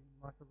striving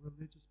like a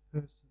religious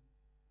person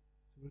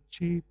to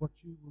achieve what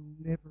you will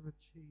never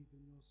achieve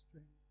in your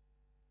strength,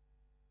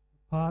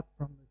 apart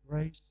from the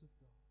grace of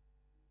God.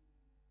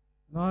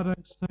 And I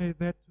don't say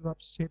that to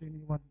upset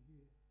anyone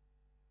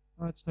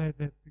here. I say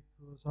that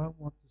because I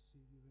want to see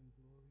you in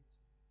glory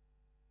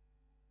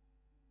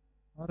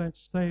too. I don't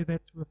say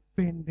that to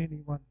offend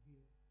anyone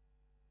here,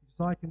 because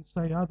I can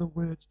say other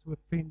words to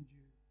offend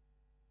you.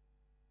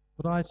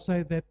 But I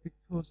say that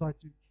because I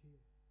do care.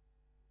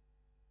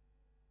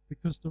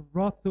 Because the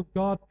wrath of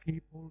God,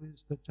 people,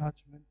 is the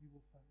judgment you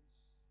will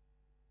face.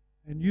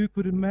 And you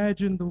could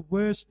imagine the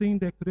worst thing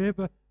that could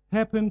ever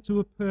happen to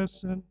a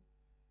person,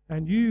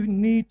 and you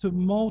need to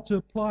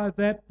multiply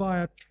that by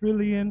 1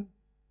 trillion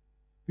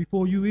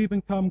before you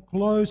even come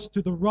close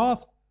to the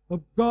wrath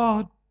of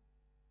God.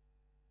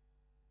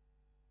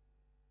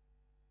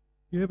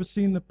 You ever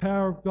seen the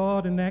power of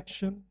God in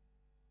action?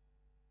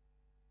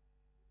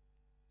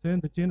 Turn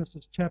to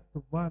Genesis chapter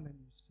 1 and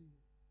you see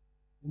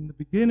it. In the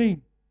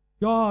beginning,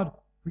 God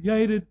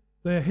created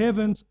the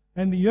heavens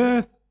and the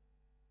earth.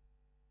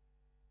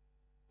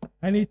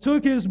 And He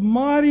took His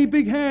mighty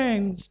big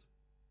hands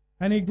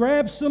and He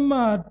grabbed some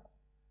mud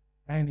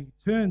and He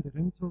turned it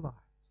into light.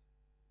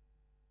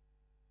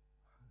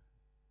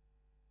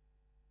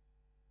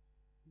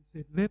 He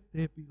said, "Let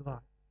there be light."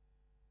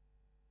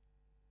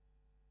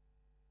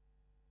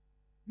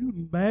 You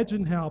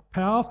imagine how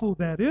powerful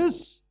that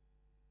is?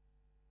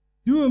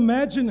 You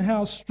imagine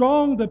how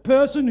strong the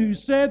person who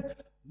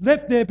said,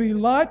 "Let there be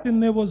light,"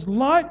 and there was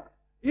light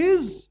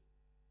is?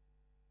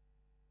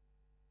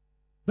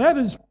 That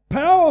is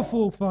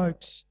powerful,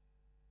 folks.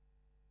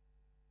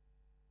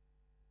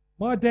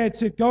 My dad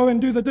said, "Go and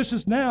do the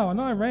dishes now,"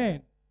 and I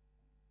ran.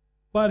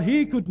 but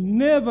he could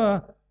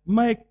never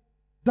make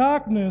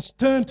darkness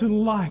turn to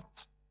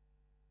light.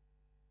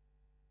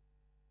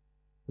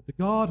 But the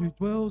God who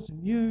dwells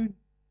in you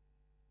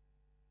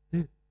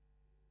did.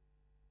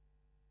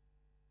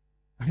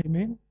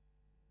 Amen.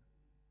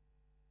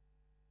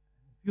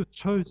 If you're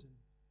chosen,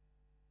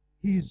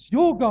 He is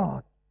your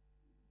God.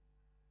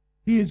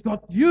 He has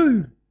got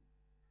you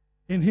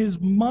in His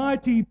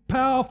mighty,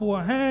 powerful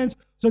hands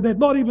so that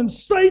not even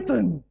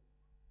Satan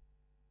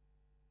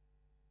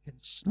can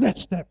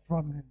snatch that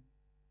from him.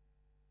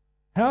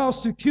 How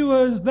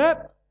secure is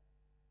that?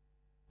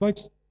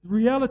 Folks, the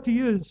reality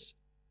is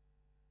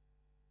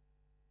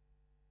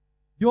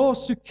your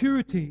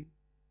security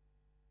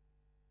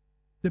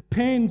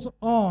depends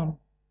on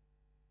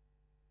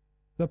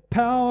the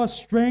power,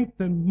 strength,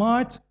 and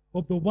might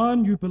of the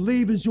one you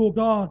believe is your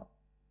God.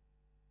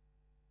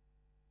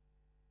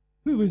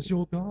 Who is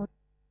your God?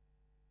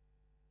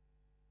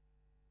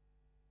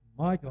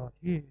 My God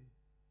here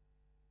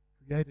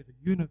created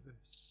a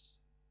universe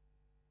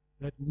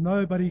that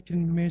nobody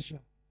can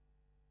measure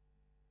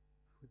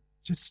with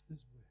just His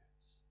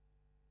words.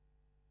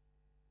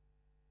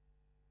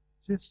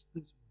 Just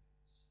His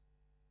words.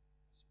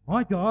 It's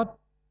my God.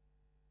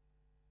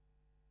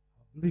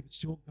 I believe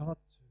it's your God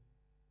too.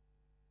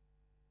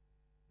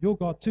 Your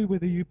God too,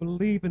 whether you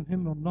believe in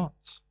Him or not.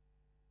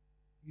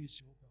 He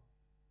is your God.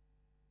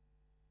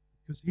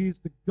 Because He is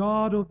the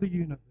God of the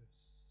universe.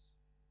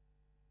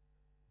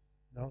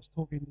 And I was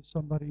talking to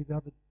somebody the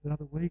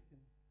other week,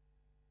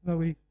 and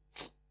we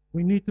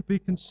need to be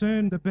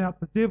concerned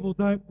about the devil,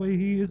 don't we?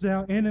 He is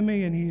our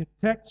enemy, and he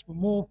attacks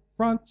from all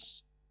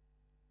fronts.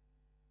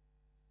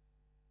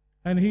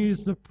 And he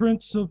is the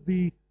prince of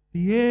the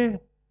air.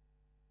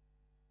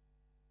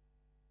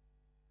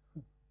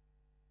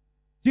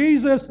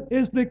 Jesus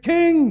is the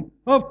King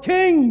of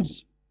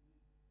kings,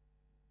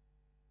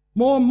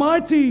 more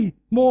mighty,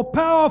 more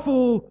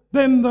powerful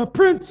than the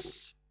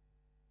prince.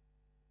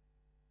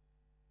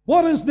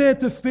 What is there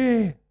to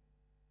fear?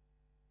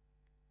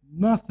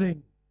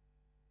 Nothing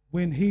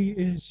when He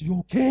is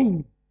your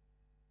King,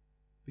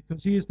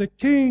 because He is the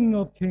King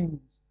of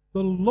kings,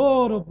 the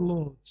Lord of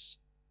lords,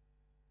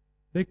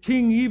 the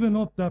King even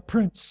of the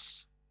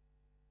prince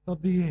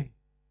of the air.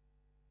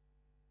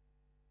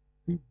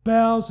 He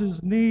bows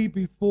his knee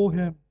before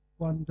Him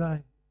one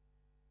day,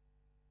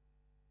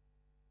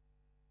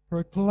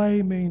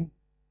 proclaiming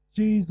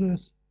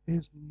Jesus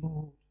is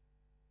Lord,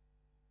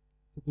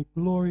 to the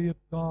glory of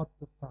God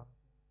the Father.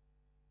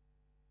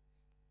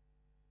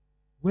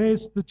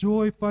 Where's the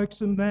joy,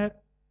 folks, in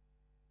that?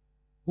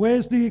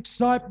 Where's the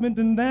excitement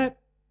in that?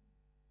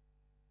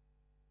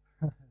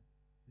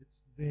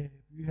 It's there. If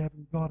you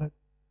haven't got it,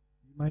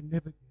 you may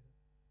never get it,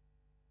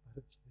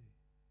 but it's there.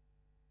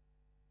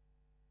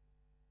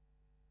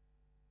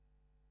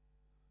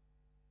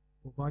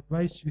 For by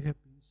grace you have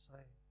been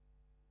saved,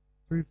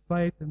 through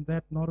faith, and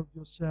that not of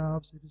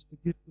yourselves. It is the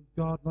gift of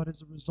God, not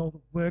as a result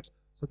of works,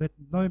 so that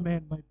no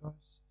man may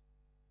boast.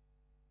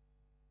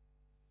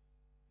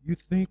 You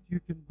think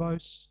you can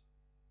boast?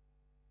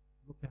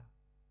 Look out.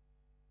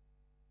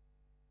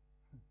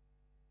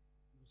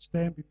 You'll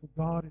stand before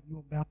God and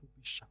your mouth will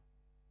be shut.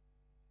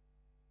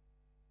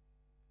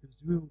 Because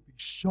you will be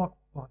shocked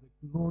by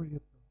the glory of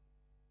God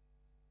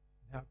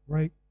and how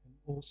great and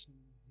awesome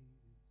He is.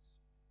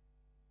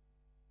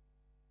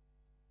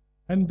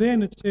 And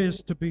then it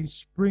says to be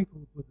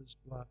sprinkled with His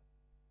blood.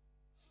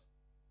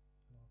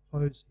 And I'll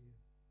close here.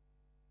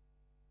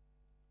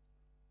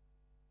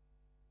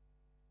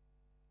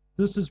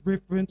 This is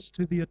reference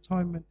to the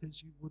atonement,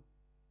 as you would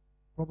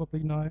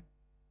probably know.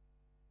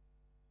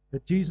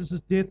 That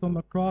Jesus' death on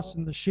the cross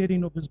and the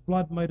shedding of His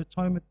blood made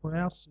atonement for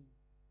our sin.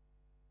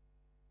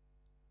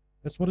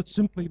 That's what it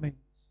simply means.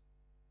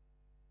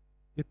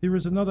 Yet there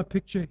is another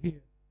picture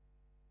here.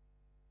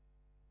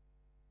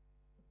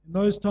 In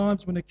those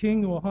times when a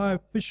king or high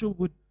official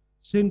would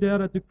send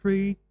out a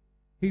decree,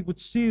 he would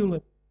seal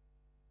it,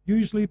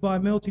 usually by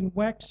melting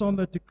wax on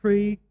the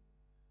decree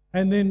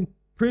and then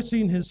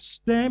pressing his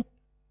stamp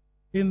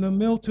in the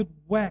melted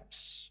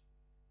wax.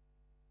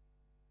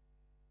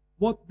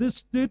 What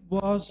this did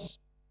was,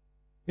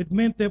 it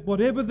meant that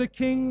whatever the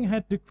king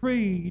had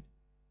decreed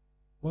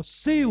was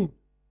sealed,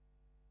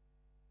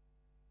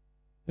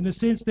 in the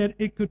sense that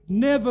it could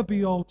never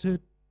be altered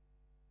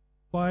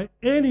by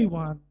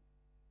anyone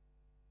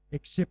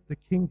except the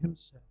king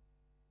himself.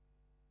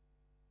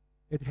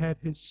 It had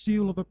his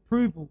seal of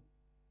approval.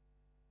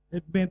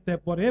 It meant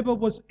that whatever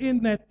was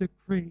in that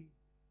decree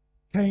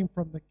came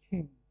from the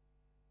king.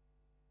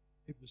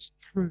 It was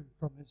true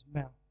from his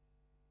mouth,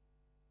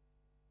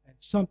 and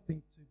something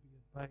to be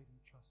obeyed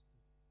and trusted.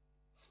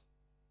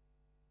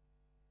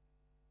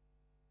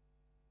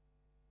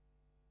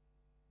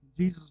 When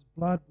Jesus'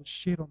 blood was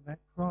shed on that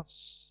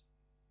cross,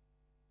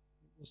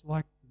 it was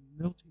like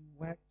the melting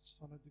wax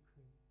on a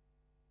decree,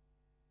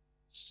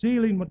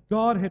 sealing what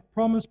God had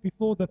promised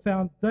before the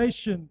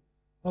foundation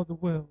of the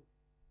world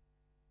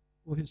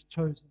for His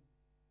chosen,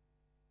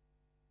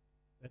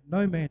 that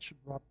no man should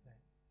rob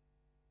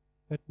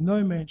that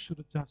no man should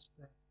adjust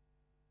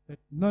that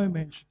no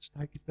man should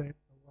take that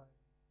away.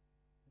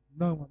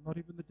 No one, not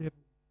even the devil,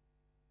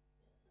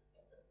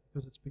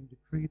 because it's been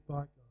decreed by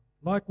God.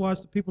 Likewise,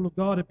 the people of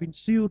God have been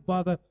sealed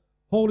by the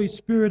Holy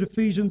Spirit,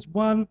 Ephesians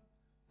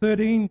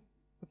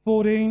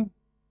 1:13-14.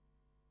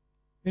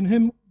 In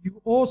him you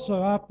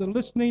also, after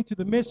listening to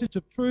the message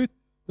of truth,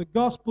 the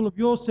gospel of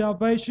your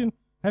salvation,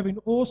 having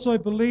also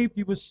believed,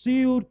 you were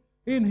sealed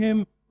in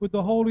him with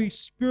the Holy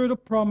Spirit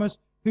of promise,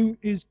 who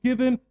is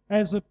given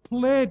as a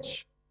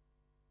pledge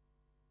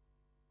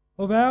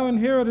of our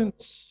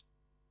inheritance,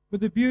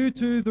 with a view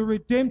to the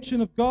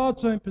redemption of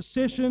God's own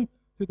possession,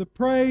 to the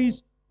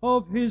praise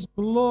of his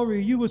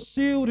glory. You were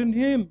sealed in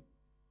him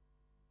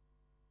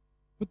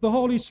with the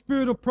Holy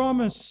Spirit of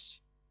promise,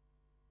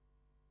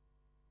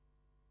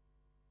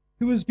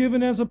 who was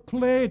given as a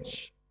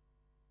pledge.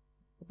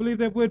 I believe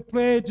that word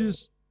pledge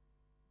is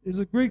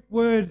a Greek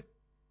word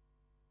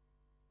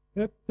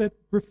that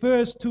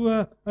refers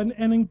to an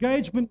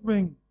engagement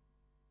ring.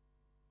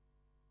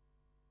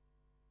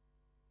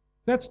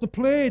 That's the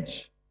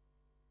pledge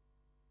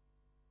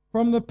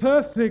from the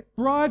perfect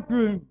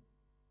bridegroom.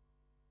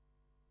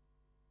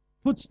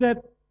 Puts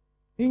that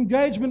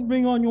engagement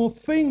ring on your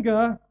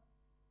finger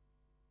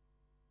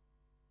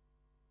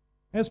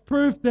as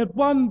proof that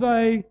one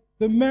day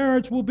the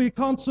marriage will be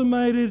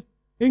consummated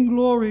in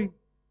glory.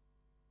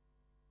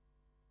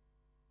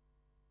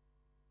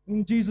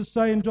 And Jesus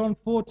say in John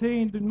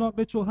 14, do not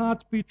let your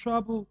hearts be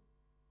troubled.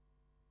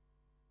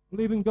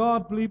 Believe in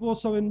God, believe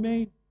also in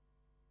me.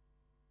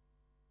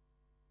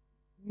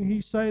 And he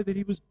say that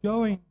he was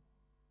going,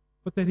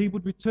 but that he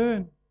would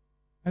return,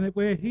 and that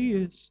where he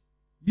is,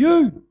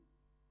 you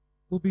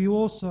will be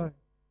also.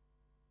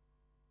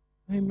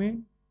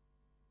 Amen.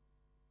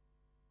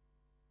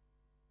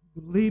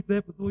 You believe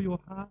that with all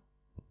your heart?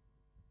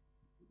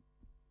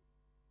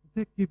 Does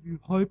that give you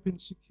hope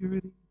and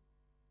security?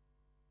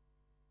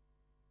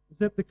 Is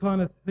that the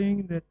kind of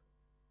thing that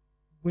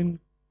when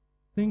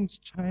things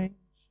change,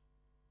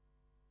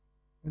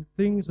 when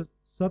things are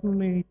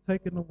suddenly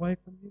taken away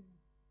from you,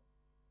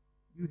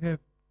 you have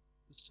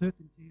the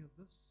certainty of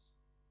this?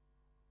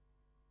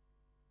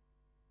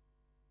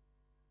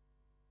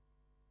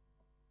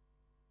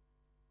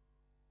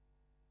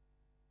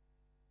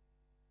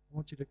 I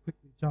want you to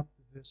quickly jump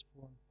to verse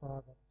 4 and 5. I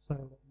could say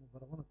a lot more,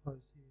 but I want to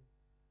close here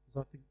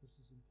because I think this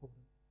is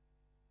important.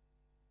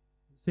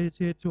 It says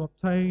here, to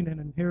obtain an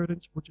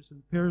inheritance which is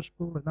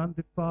imperishable and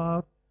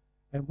undefiled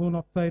and will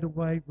not fade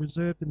away,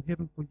 reserved in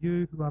heaven for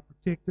you who are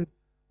protected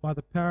by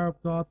the power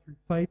of God through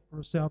faith for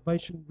a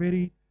salvation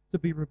ready to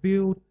be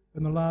revealed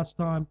in the last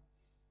time.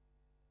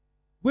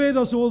 Where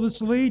does all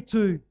this lead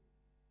to?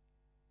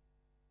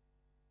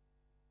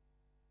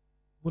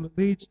 Well, it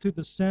leads to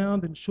the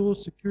sound and sure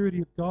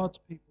security of God's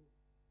people.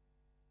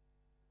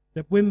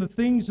 That when the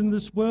things in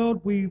this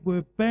world we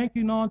were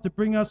banking on to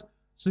bring us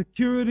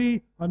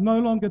security are no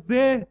longer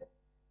there,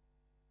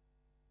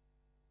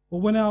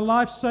 or when our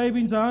life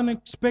savings are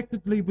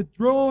unexpectedly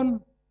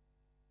withdrawn,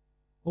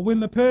 or when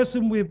the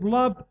person we've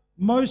loved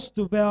most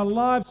of our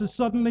lives is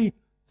suddenly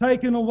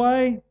taken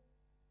away,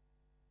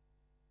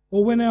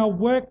 or when our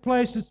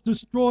workplace is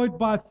destroyed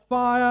by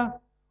fire,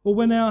 or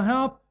when our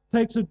health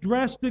takes a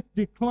drastic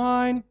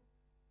decline,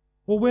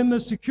 or when the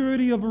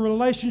security of a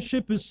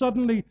relationship is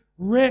suddenly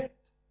wrecked,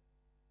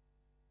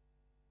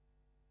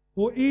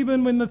 or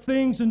even when the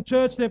things in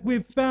church that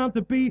we've found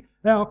to be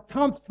our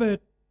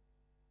comfort,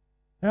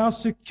 our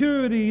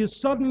security is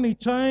suddenly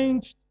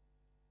changed,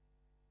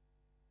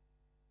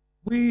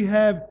 we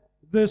have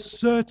this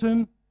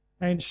certain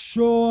and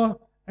sure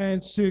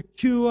and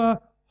secure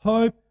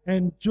hope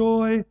and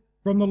joy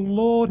from the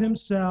Lord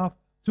himself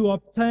to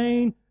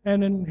obtain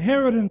an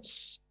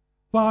inheritance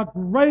far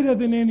greater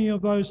than any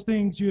of those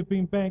things you've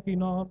been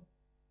banking on,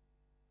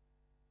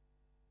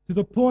 to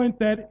the point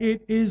that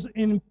it is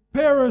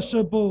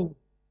imperishable,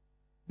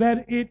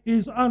 that it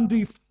is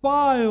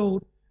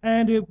undefiled,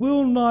 and it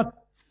will not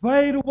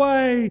fade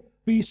away,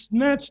 be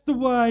snatched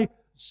away,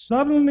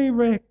 suddenly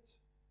wrecked,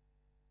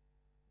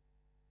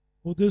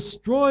 or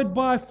destroyed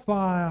by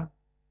fire,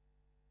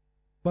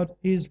 but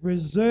is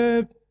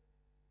reserved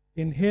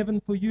in heaven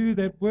for you.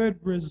 That word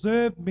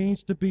reserved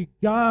means to be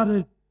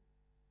guarded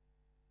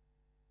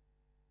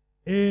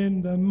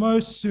in the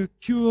most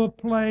secure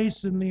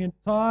place in the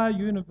entire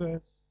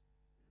universe.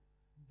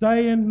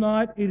 Day and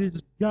night it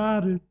is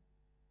guarded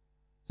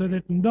so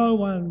that no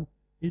one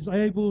is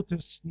able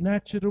to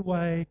snatch it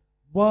away.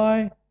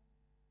 Why?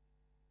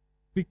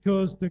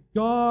 Because the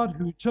God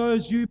who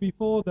chose you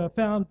before the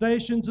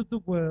foundations of the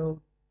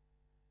world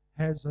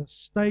has a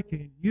stake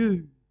in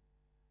you,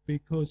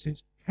 because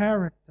his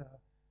character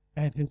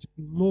and his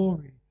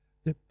glory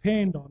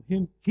depend on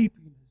him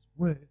keeping his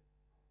word.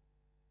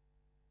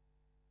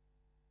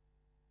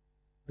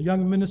 A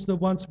young minister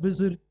once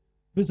visited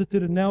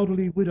an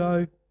elderly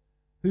widow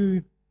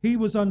who he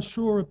was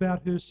unsure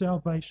about her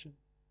salvation.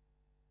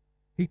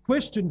 He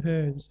questioned her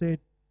and said,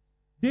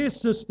 "Dear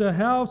sister,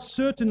 how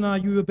certain are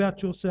you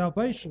about your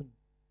salvation?"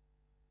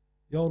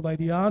 The old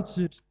lady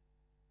answered,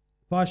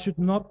 "If I should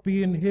not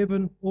be in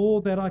heaven,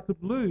 all that I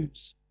could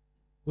lose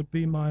would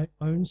be my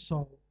own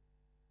soul.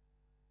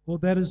 for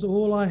that is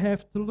all I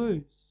have to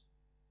lose.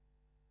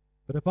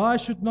 But if I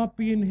should not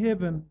be in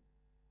heaven,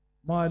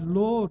 my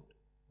Lord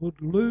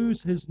would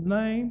lose his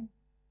name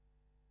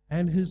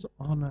and his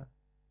honor,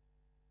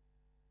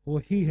 for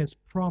he has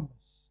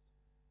promised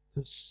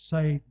to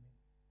save me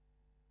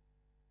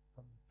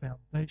from the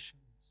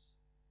foundations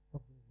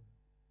of the world.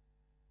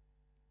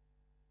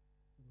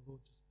 And the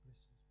Lord just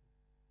blesses you.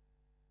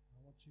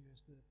 I want you,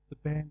 as the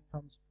band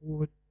comes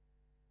forward,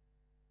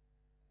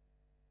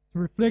 to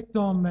reflect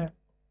on that.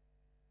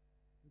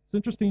 It's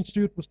interesting,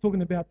 Stuart was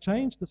talking about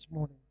change this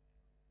morning,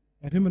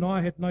 and him and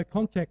I had no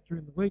contact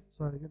during the week,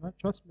 so,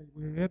 trust me,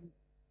 we haven't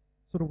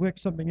sort of worked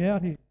something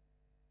out here.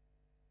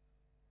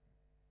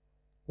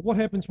 But what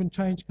happens when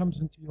change comes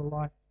into your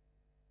life?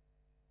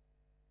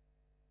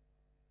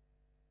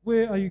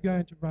 Where are you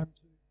going to run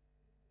to?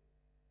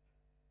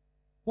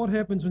 What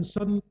happens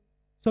when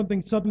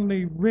something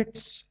suddenly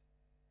wrecks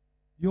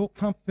your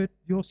comfort,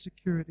 your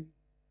security?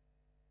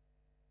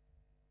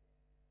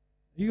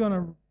 Are you going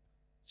to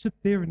sit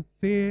there in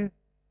fear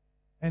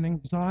and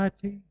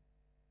anxiety?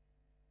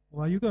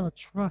 Or are you going to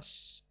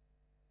trust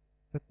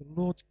that the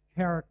Lord's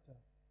character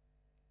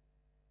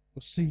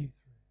will see you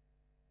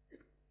through?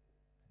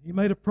 He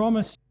made a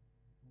promise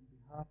on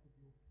behalf of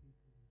your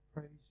people.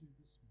 We praise you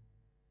this morning.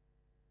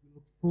 We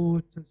look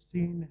forward to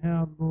seeing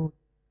how, Lord,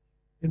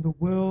 in the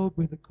world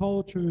where the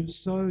culture is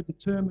so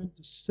determined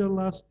to sell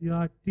us the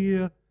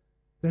idea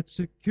that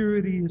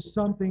security is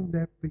something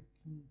that can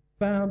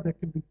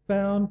be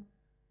found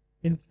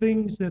in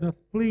things that are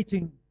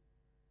fleeting,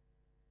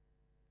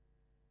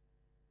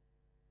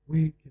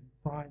 we can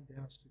find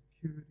our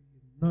security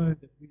and know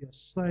that we are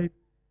safe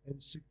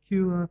and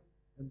secure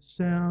and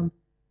sound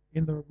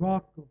in the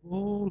rock of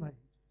all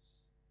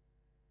ages.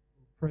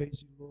 We'll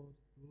praise you, Lord.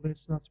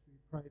 Bless us, we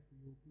pray, for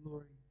your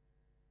glory,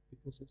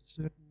 because it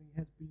certainly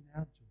has been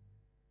our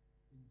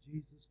joy. In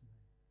Jesus' name,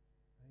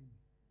 amen.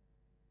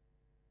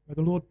 May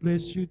the Lord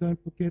bless you.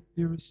 Don't forget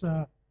there is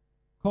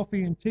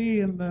coffee and tea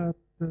in the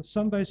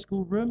Sunday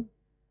school room.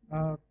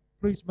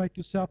 Please make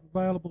yourself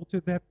available to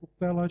that for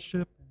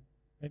fellowship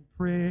and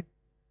prayer.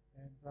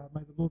 And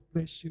may the Lord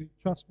bless you.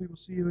 Trust me, we'll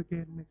see you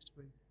again next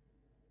week.